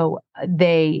so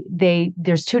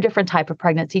there's 2 different type of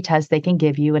pregnancy tests they can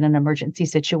give you in an emergency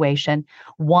situation.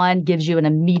 One gives you an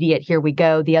immediate, here we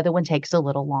go. The other one takes a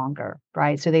little longer,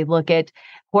 right? So they look at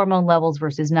hormone levels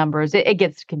versus numbers. It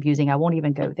gets confusing. I won't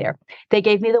even go there. They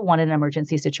gave me the one in an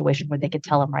emergency situation where they could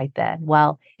tell them right then.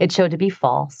 Well, it showed to be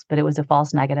false, but it was a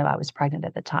false negative. I was pregnant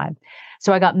at the time.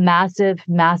 So I got massive,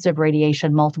 massive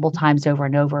radiation multiple times over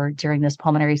and over during this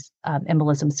pulmonary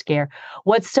embolism scare.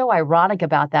 What's so ironic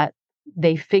about that,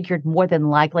 they figured more than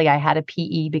likely I had a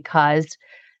PE because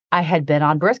I had been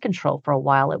on birth control for a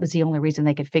while. It was the only reason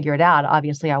they could figure it out.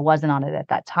 Obviously, I wasn't on it at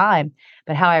that time,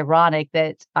 but how ironic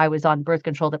that I was on birth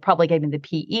control that probably gave me the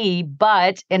PE,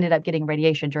 but ended up getting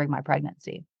radiation during my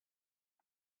pregnancy.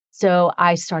 So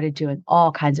I started doing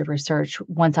all kinds of research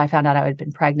once I found out I had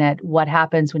been pregnant. What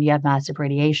happens when you have massive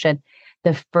radiation?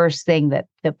 The first thing that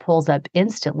pulls up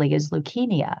instantly is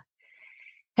leukemia.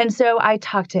 And so I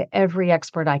talked to every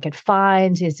expert I could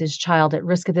find. Is this child at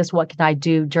risk of this? What can I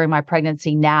do during my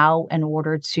pregnancy now in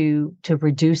order to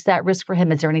reduce that risk for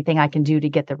him? Is there anything I can do to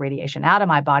get the radiation out of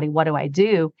my body? What do I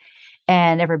do?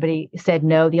 And everybody said,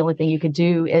 no, the only thing you could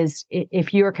do is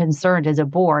if you're concerned as a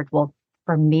board. Well,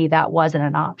 for me, that wasn't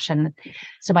an option.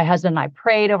 So my husband and I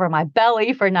prayed over my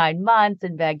belly for 9 months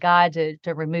and begged God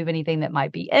to remove anything that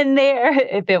might be in there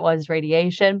if it was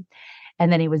radiation.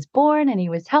 And then he was born and he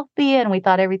was healthy and we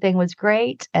thought everything was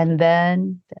great. And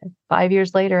then 5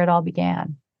 years later, it all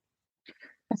began.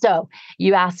 So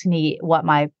you asked me what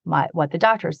what the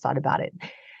doctors thought about it.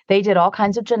 They did all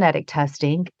kinds of genetic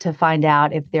testing to find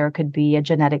out if there could be a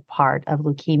genetic part of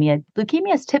leukemia.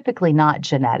 Leukemia is typically not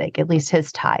genetic, at least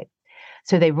his type.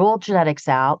 So they ruled genetics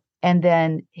out. And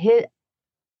then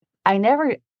I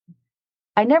never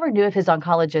knew if his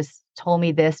oncologist told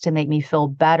me this to make me feel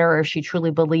better or if she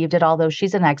truly believed it, although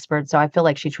she's an expert. So I feel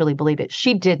like she truly believed it.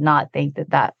 She did not think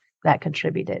that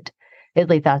contributed. At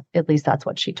least that's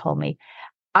what she told me.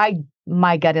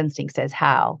 My gut instinct says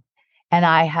how. And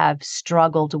I have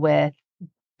struggled with,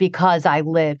 because I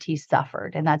lived, he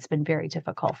suffered. And that's been very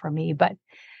difficult for me. But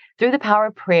through the power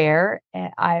of prayer,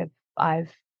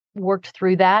 I've worked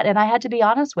through that. And I had to be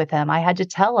honest with him. I had to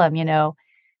tell him,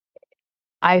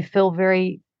 I feel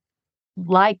very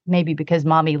like maybe because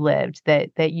mommy lived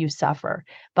that you suffer.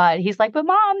 But he's like, but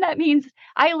mom, that means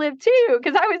I live too,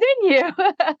 because I was in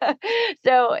you.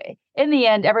 So in the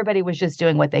end, everybody was just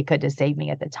doing what they could to save me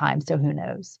at the time. So who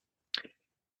knows?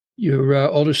 Your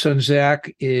older son,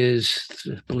 Zach, is,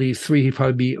 I believe, 3. He'd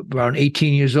probably be around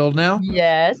 18 years old now.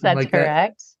 Yes, that's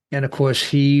correct. That. And of course,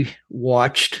 he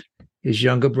watched his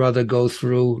younger brother go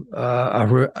through a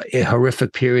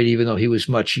horrific period, even though he was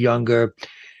much younger.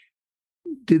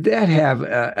 Did that have,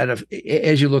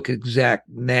 as you look at Zach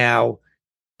now,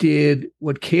 did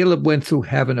what Caleb went through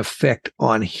have an effect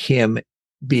on him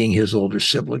being his older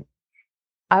sibling?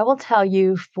 I will tell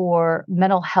you, for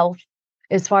mental health,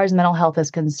 as far as mental health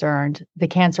is concerned, the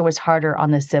cancer was harder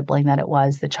on the sibling than it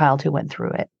was the child who went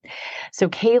through it. So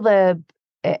Caleb,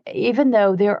 even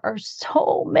though there are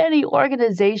so many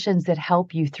organizations that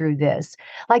help you through this,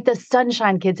 like the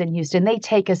Sunshine Kids in Houston, they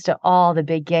take us to all the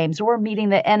big games. We're meeting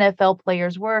the NFL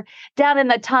players. We're down in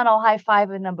the tunnel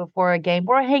high-fiving them before a game.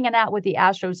 We're hanging out with the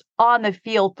Astros on the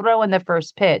field, throwing the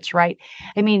first pitch, right?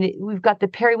 I mean, we've got the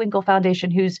Periwinkle Foundation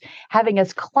who's having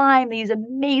us climb these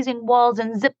amazing walls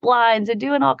and zip lines and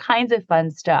doing all kinds of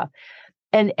fun stuff.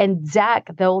 And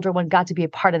Zach, the older one, got to be a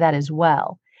part of that as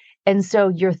well. And so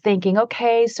you're thinking,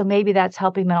 okay, so maybe that's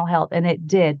helping mental health. And it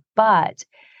did. But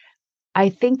I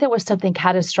think there was something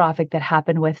catastrophic that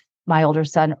happened with my older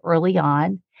son early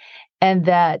on. And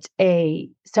that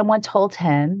someone told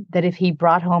him that if he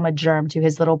brought home a germ to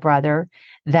his little brother,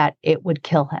 that it would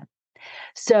kill him.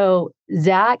 So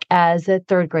Zach, as a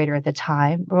 3rd grader at the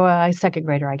time, or a 2nd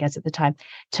grader, I guess at the time,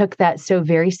 took that so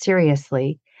very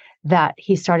seriously that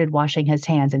he started washing his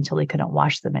hands until he couldn't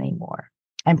wash them anymore.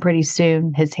 And pretty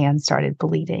soon his hands started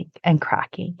bleeding and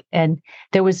cracking. And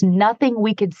there was nothing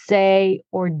we could say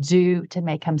or do to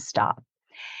make him stop.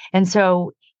 And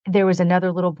so there was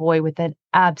another little boy with an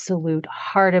absolute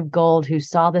heart of gold who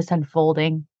saw this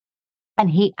unfolding. And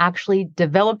he actually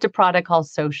developed a product called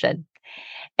Sotion.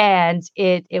 And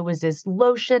it was this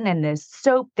lotion and this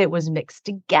soap that was mixed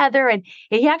together. And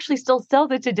he actually still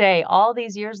sells it today, all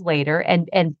these years later. And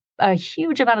a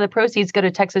huge amount of the proceeds go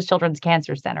to Texas Children's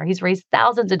Cancer Center. He's raised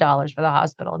thousands of dollars for the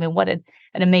hospital. I mean, what an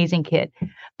amazing kid.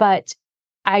 But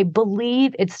I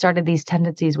believe it started these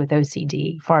tendencies with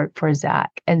OCD for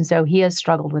Zach. And so he has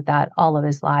struggled with that all of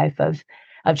his life of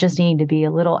just needing to be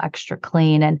a little extra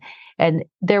clean. And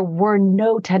there were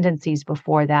no tendencies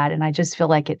before that. And I just feel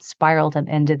like it spiraled him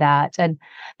into that.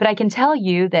 But I can tell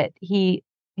you that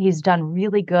he's done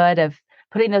really good of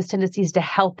putting those tendencies to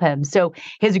help him. So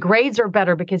his grades are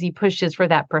better because he pushes for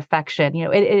that perfection.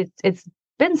 It's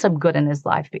been some good in his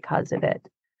life because of it.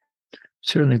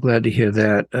 Certainly glad to hear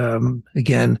that.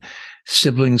 Again,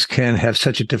 siblings can have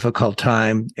such a difficult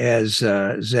time, as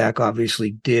Zach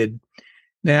obviously did.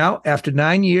 Now, after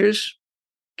 9 years,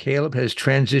 Caleb has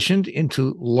transitioned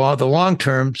into the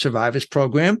long-term survivors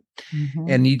program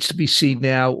and needs to be seen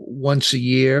now once a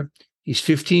year. He's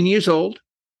 15 years old,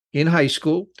 in high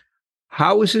school.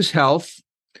 How is his health?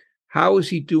 How is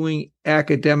he doing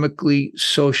academically,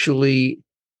 socially,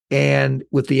 and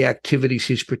with the activities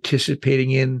he's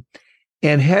participating in?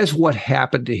 And has what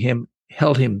happened to him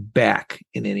held him back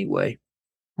in any way?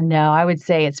 No, I would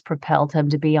say it's propelled him,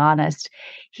 to be honest.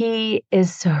 He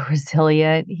is so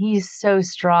resilient. He's so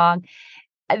strong.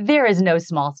 There is no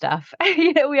small stuff.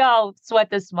 We all sweat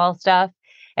the small stuff.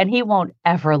 And he won't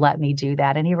ever let me do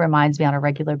that. And he reminds me on a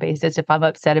regular basis if I'm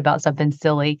upset about something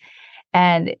silly.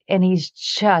 And he's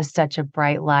just such a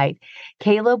bright light.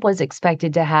 Caleb was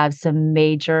expected to have some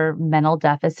major mental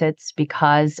deficits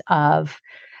because of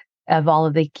all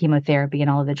of the chemotherapy and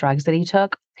all of the drugs that he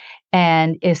took,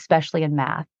 and especially in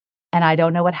math. And I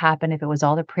don't know what happened, if it was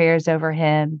all the prayers over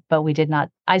him, but we did not.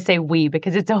 I say we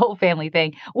because it's a whole family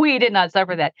thing. We did not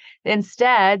suffer that.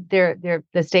 Instead, the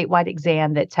statewide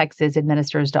exam that Texas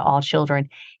administers to all children,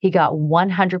 he got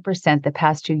 100% the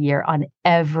past 2 years on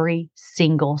every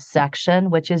single section,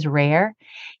 which is rare.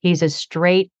 He's a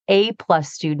straight A+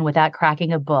 student without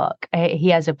cracking a book. He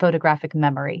has a photographic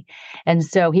memory. And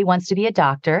so he wants to be a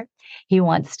doctor. He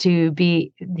wants to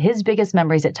be, his biggest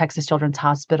memories at Texas Children's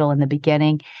Hospital in the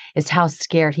beginning is how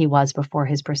scared he was before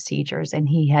his procedures. And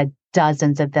he had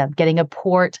dozens of them, getting a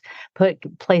port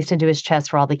placed into his chest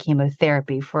for all the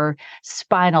chemotherapy, for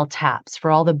spinal taps,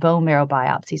 for all the bone marrow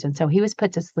biopsies. And so he was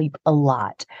put to sleep a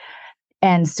lot.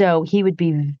 And so he would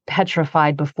be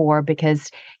petrified before,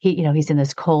 because he's in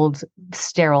this cold,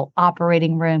 sterile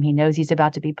operating room. He knows he's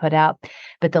about to be put out.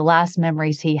 But the last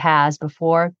memories he has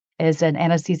before is an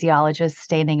anesthesiologist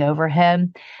standing over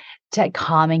him,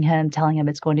 calming him, telling him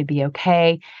it's going to be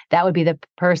okay. That would be the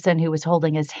person who was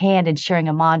holding his hand and cheering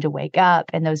him on to wake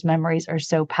up. And those memories are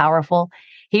so powerful.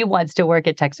 He wants to work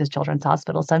at Texas Children's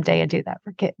Hospital someday and do that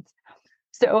for kids.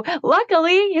 So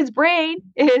luckily, his brain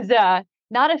is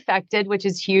not affected, which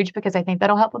is huge, because I think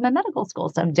that'll help him in medical school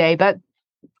someday. But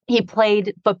he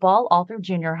played football all through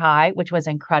junior high, which was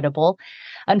incredible.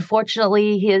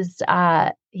 Unfortunately,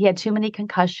 he had too many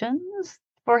concussions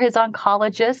for his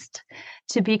oncologist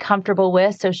to be comfortable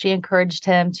with. So she encouraged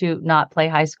him to not play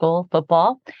high school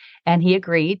football. And he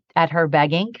agreed at her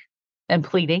begging and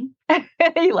pleading.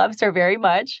 He loves her very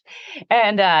much.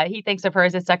 And he thinks of her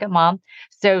as a second mom.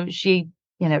 So she,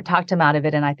 talked him out of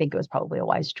it. And I think it was probably a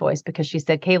wise choice, because she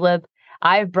said, Caleb,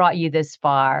 I've brought you this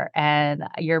far and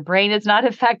your brain is not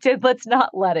affected. Let's not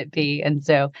let it be. And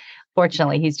so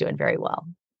fortunately, he's doing very well.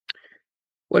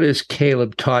 What has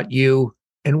Caleb taught you,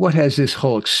 and what has this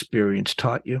whole experience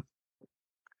taught you?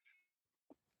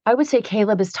 I would say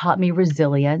Caleb has taught me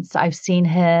resilience. I've seen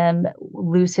him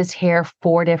lose his hair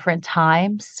 4 different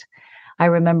times. I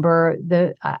remember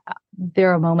there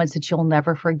are moments that you'll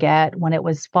never forget when it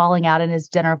was falling out in his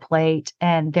dinner plate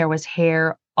and there was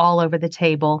hair all over the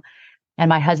table. And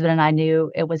my husband and I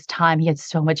knew it was time. He had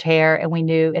so much hair and we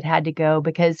knew it had to go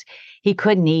because he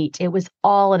couldn't eat. It was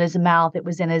all in his mouth. It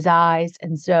was in his eyes.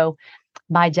 And so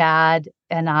my dad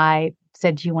and I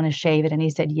said, do you want to shave it? And he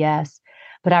said, yes.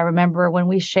 But I remember when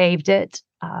we shaved it,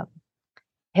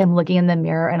 him looking in the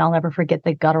mirror, and I'll never forget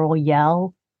the guttural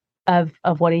yell of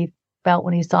what he felt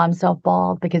when he saw himself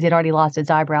bald, because he'd already lost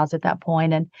his eyebrows at that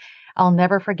point. And I'll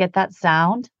never forget that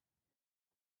sound.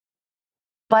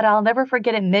 But I'll never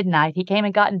forget at midnight, he came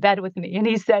and got in bed with me and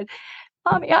he said,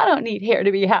 Mommy, I don't need hair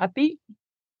to be happy.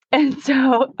 And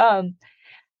so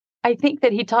I think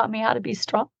that he taught me how to be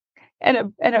strong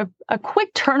and a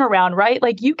quick turnaround, right?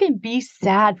 Like, you can be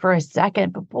sad for a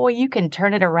second, but boy, you can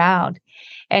turn it around,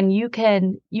 and you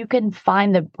can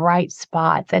find the bright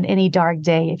spots in any dark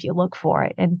day if you look for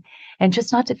it, and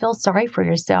just not to feel sorry for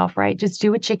yourself, right? Just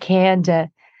do what you can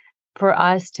for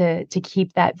us to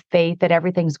keep that faith that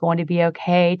everything's going to be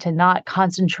okay, to not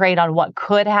concentrate on what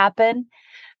could happen,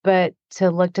 but to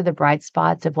look to the bright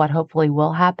spots of what hopefully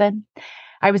will happen.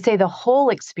 I would say the whole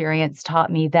experience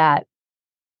taught me that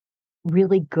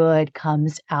really good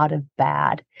comes out of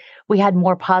bad. We had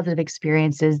more positive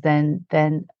experiences than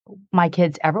my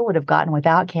kids ever would have gotten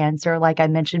without cancer. Like I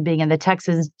mentioned, being in the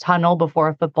Texas tunnel before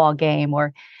a football game,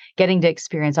 or getting to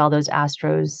experience all those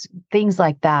Astros, things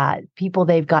like that, people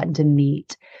they've gotten to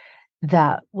meet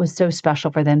that was so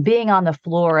special for them. Being on the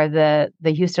floor of the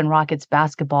Houston Rockets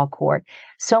basketball court,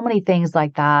 so many things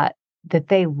like that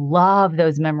they love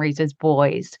those memories as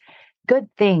boys. Good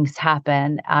things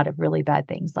happen out of really bad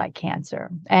things like cancer.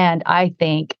 And I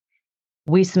think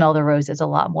we smell the roses a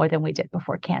lot more than we did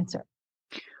before cancer.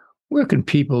 Where can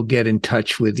people get in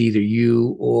touch with either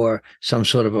you or some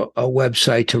sort of a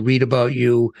website to read about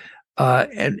you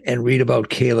and read about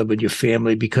Caleb and your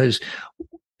family? Because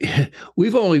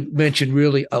we've only mentioned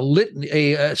really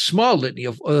a small litany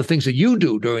of other things that you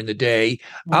do during the day,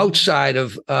 outside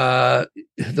of the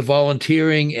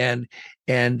volunteering and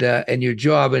your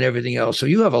job and everything else. So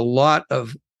you have a lot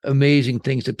of amazing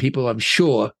things that people, I'm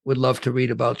sure, would love to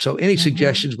read about. So any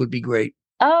suggestions would be great.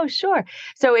 Oh, sure.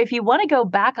 So if you want to go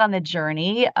back on the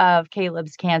journey of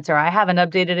Caleb's cancer, I haven't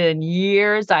updated it in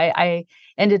years. I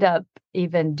ended up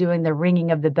even doing the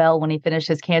ringing of the bell when he finished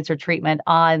his cancer treatment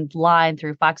online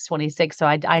through Fox 26. So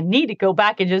I need to go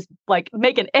back and just like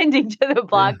make an ending to the Yeah.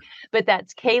 blog. But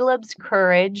that's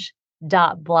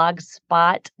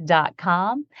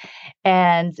calebscourage.blogspot.com.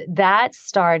 And that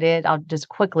started, I'll just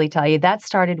quickly tell you, that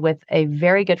started with a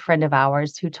very good friend of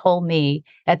ours who told me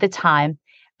at the time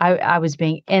I was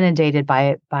being inundated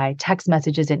by text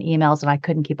messages and emails, and I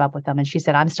couldn't keep up with them. And she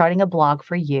said, I'm starting a blog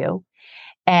for you.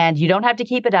 And you don't have to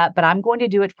keep it up, but I'm going to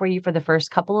do it for you for the first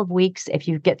couple of weeks. If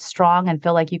you get strong and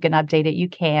feel like you can update it, you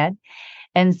can.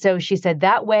 And so she said,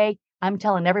 that way, I'm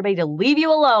telling everybody to leave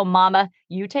you alone, mama.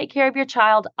 You take care of your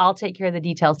child. I'll take care of the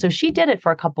details. So she did it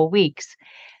for a couple of weeks.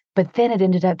 But then it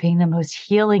ended up being the most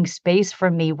healing space for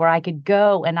me where I could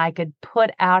go and I could put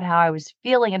out how I was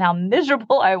feeling and how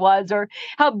miserable I was or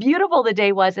how beautiful the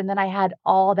day was. And then I had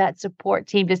all that support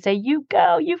team to say, you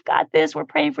go, you've got this. We're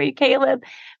praying for you, Caleb.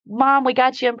 Mom, we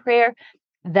got you in prayer.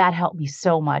 That helped me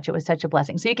so much. It was such a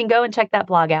blessing. So you can go and check that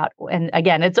blog out. And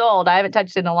again, it's old. I haven't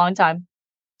touched it in a long time.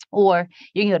 Or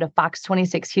you can go to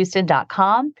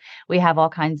fox26houston.com. We have all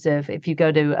kinds of, if you go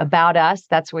to About Us,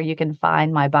 that's where you can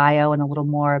find my bio and a little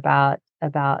more about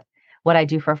what I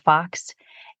do for Fox.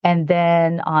 And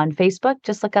then on Facebook,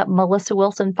 just look up Melissa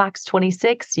Wilson Fox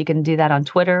 26. You can do that on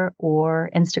Twitter or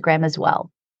Instagram as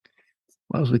well.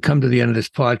 Well, as we come to the end of this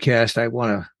podcast, I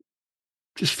want to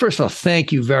just first of all,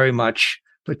 thank you very much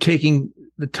for taking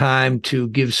the time to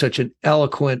give such an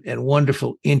eloquent and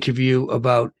wonderful interview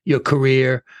about your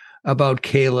career, about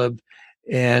Caleb.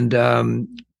 And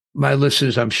my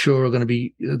listeners, I'm sure, are going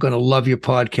to love your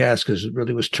podcast because it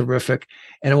really was terrific.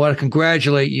 And I want to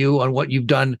congratulate you on what you've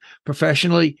done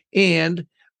professionally and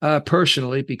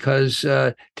personally, because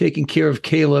taking care of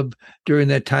Caleb during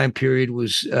that time period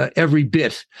was every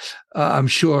bit, I'm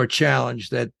sure, a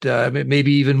challenge that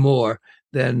maybe even more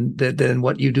than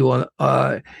what you do on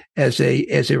as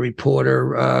a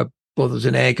reporter, both as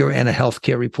an anchor and a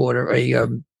healthcare reporter,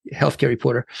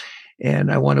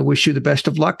 And I want to wish you the best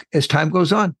of luck as time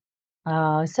goes on.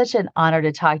 Oh, such an honor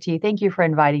to talk to you. Thank you for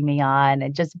inviting me on,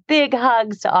 and just big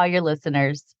hugs to all your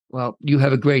listeners. Well, you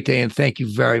have a great day, and thank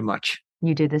you very much.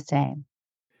 You do the same.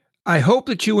 I hope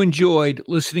that you enjoyed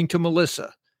listening to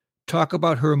Melissa talk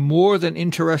about her more than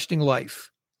interesting life.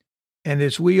 And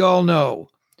as we all know,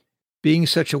 being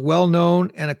such a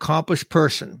well-known and accomplished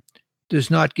person does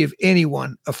not give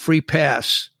anyone a free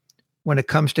pass when it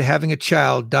comes to having a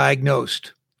child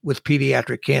diagnosed with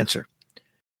pediatric cancer.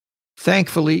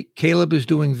 Thankfully, Caleb is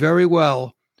doing very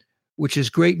well, which is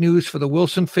great news for the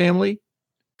Wilson family,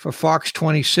 for Fox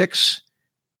 26,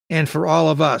 and for all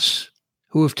of us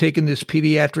who have taken this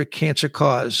pediatric cancer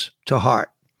cause to heart.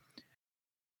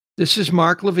 This is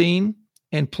Mark Levine,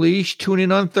 and please tune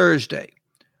in on Thursday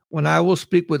when I will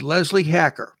speak with Leslie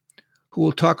Hacker, who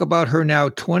will talk about her now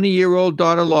 20-year-old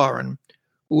daughter, Lauren,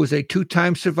 who is a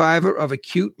 2-time survivor of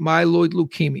acute myeloid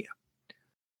leukemia.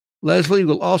 Leslie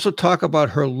will also talk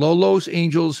about her Lolo's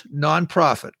Angels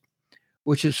nonprofit,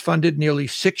 which has funded nearly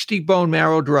 60 bone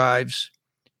marrow drives,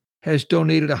 has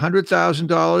donated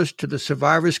 $100,000 to the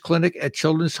Survivors Clinic at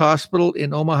Children's Hospital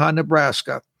in Omaha,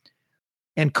 Nebraska,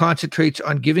 and concentrates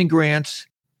on giving grants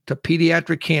to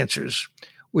pediatric cancers,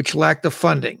 which lack the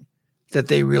funding that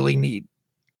they really need.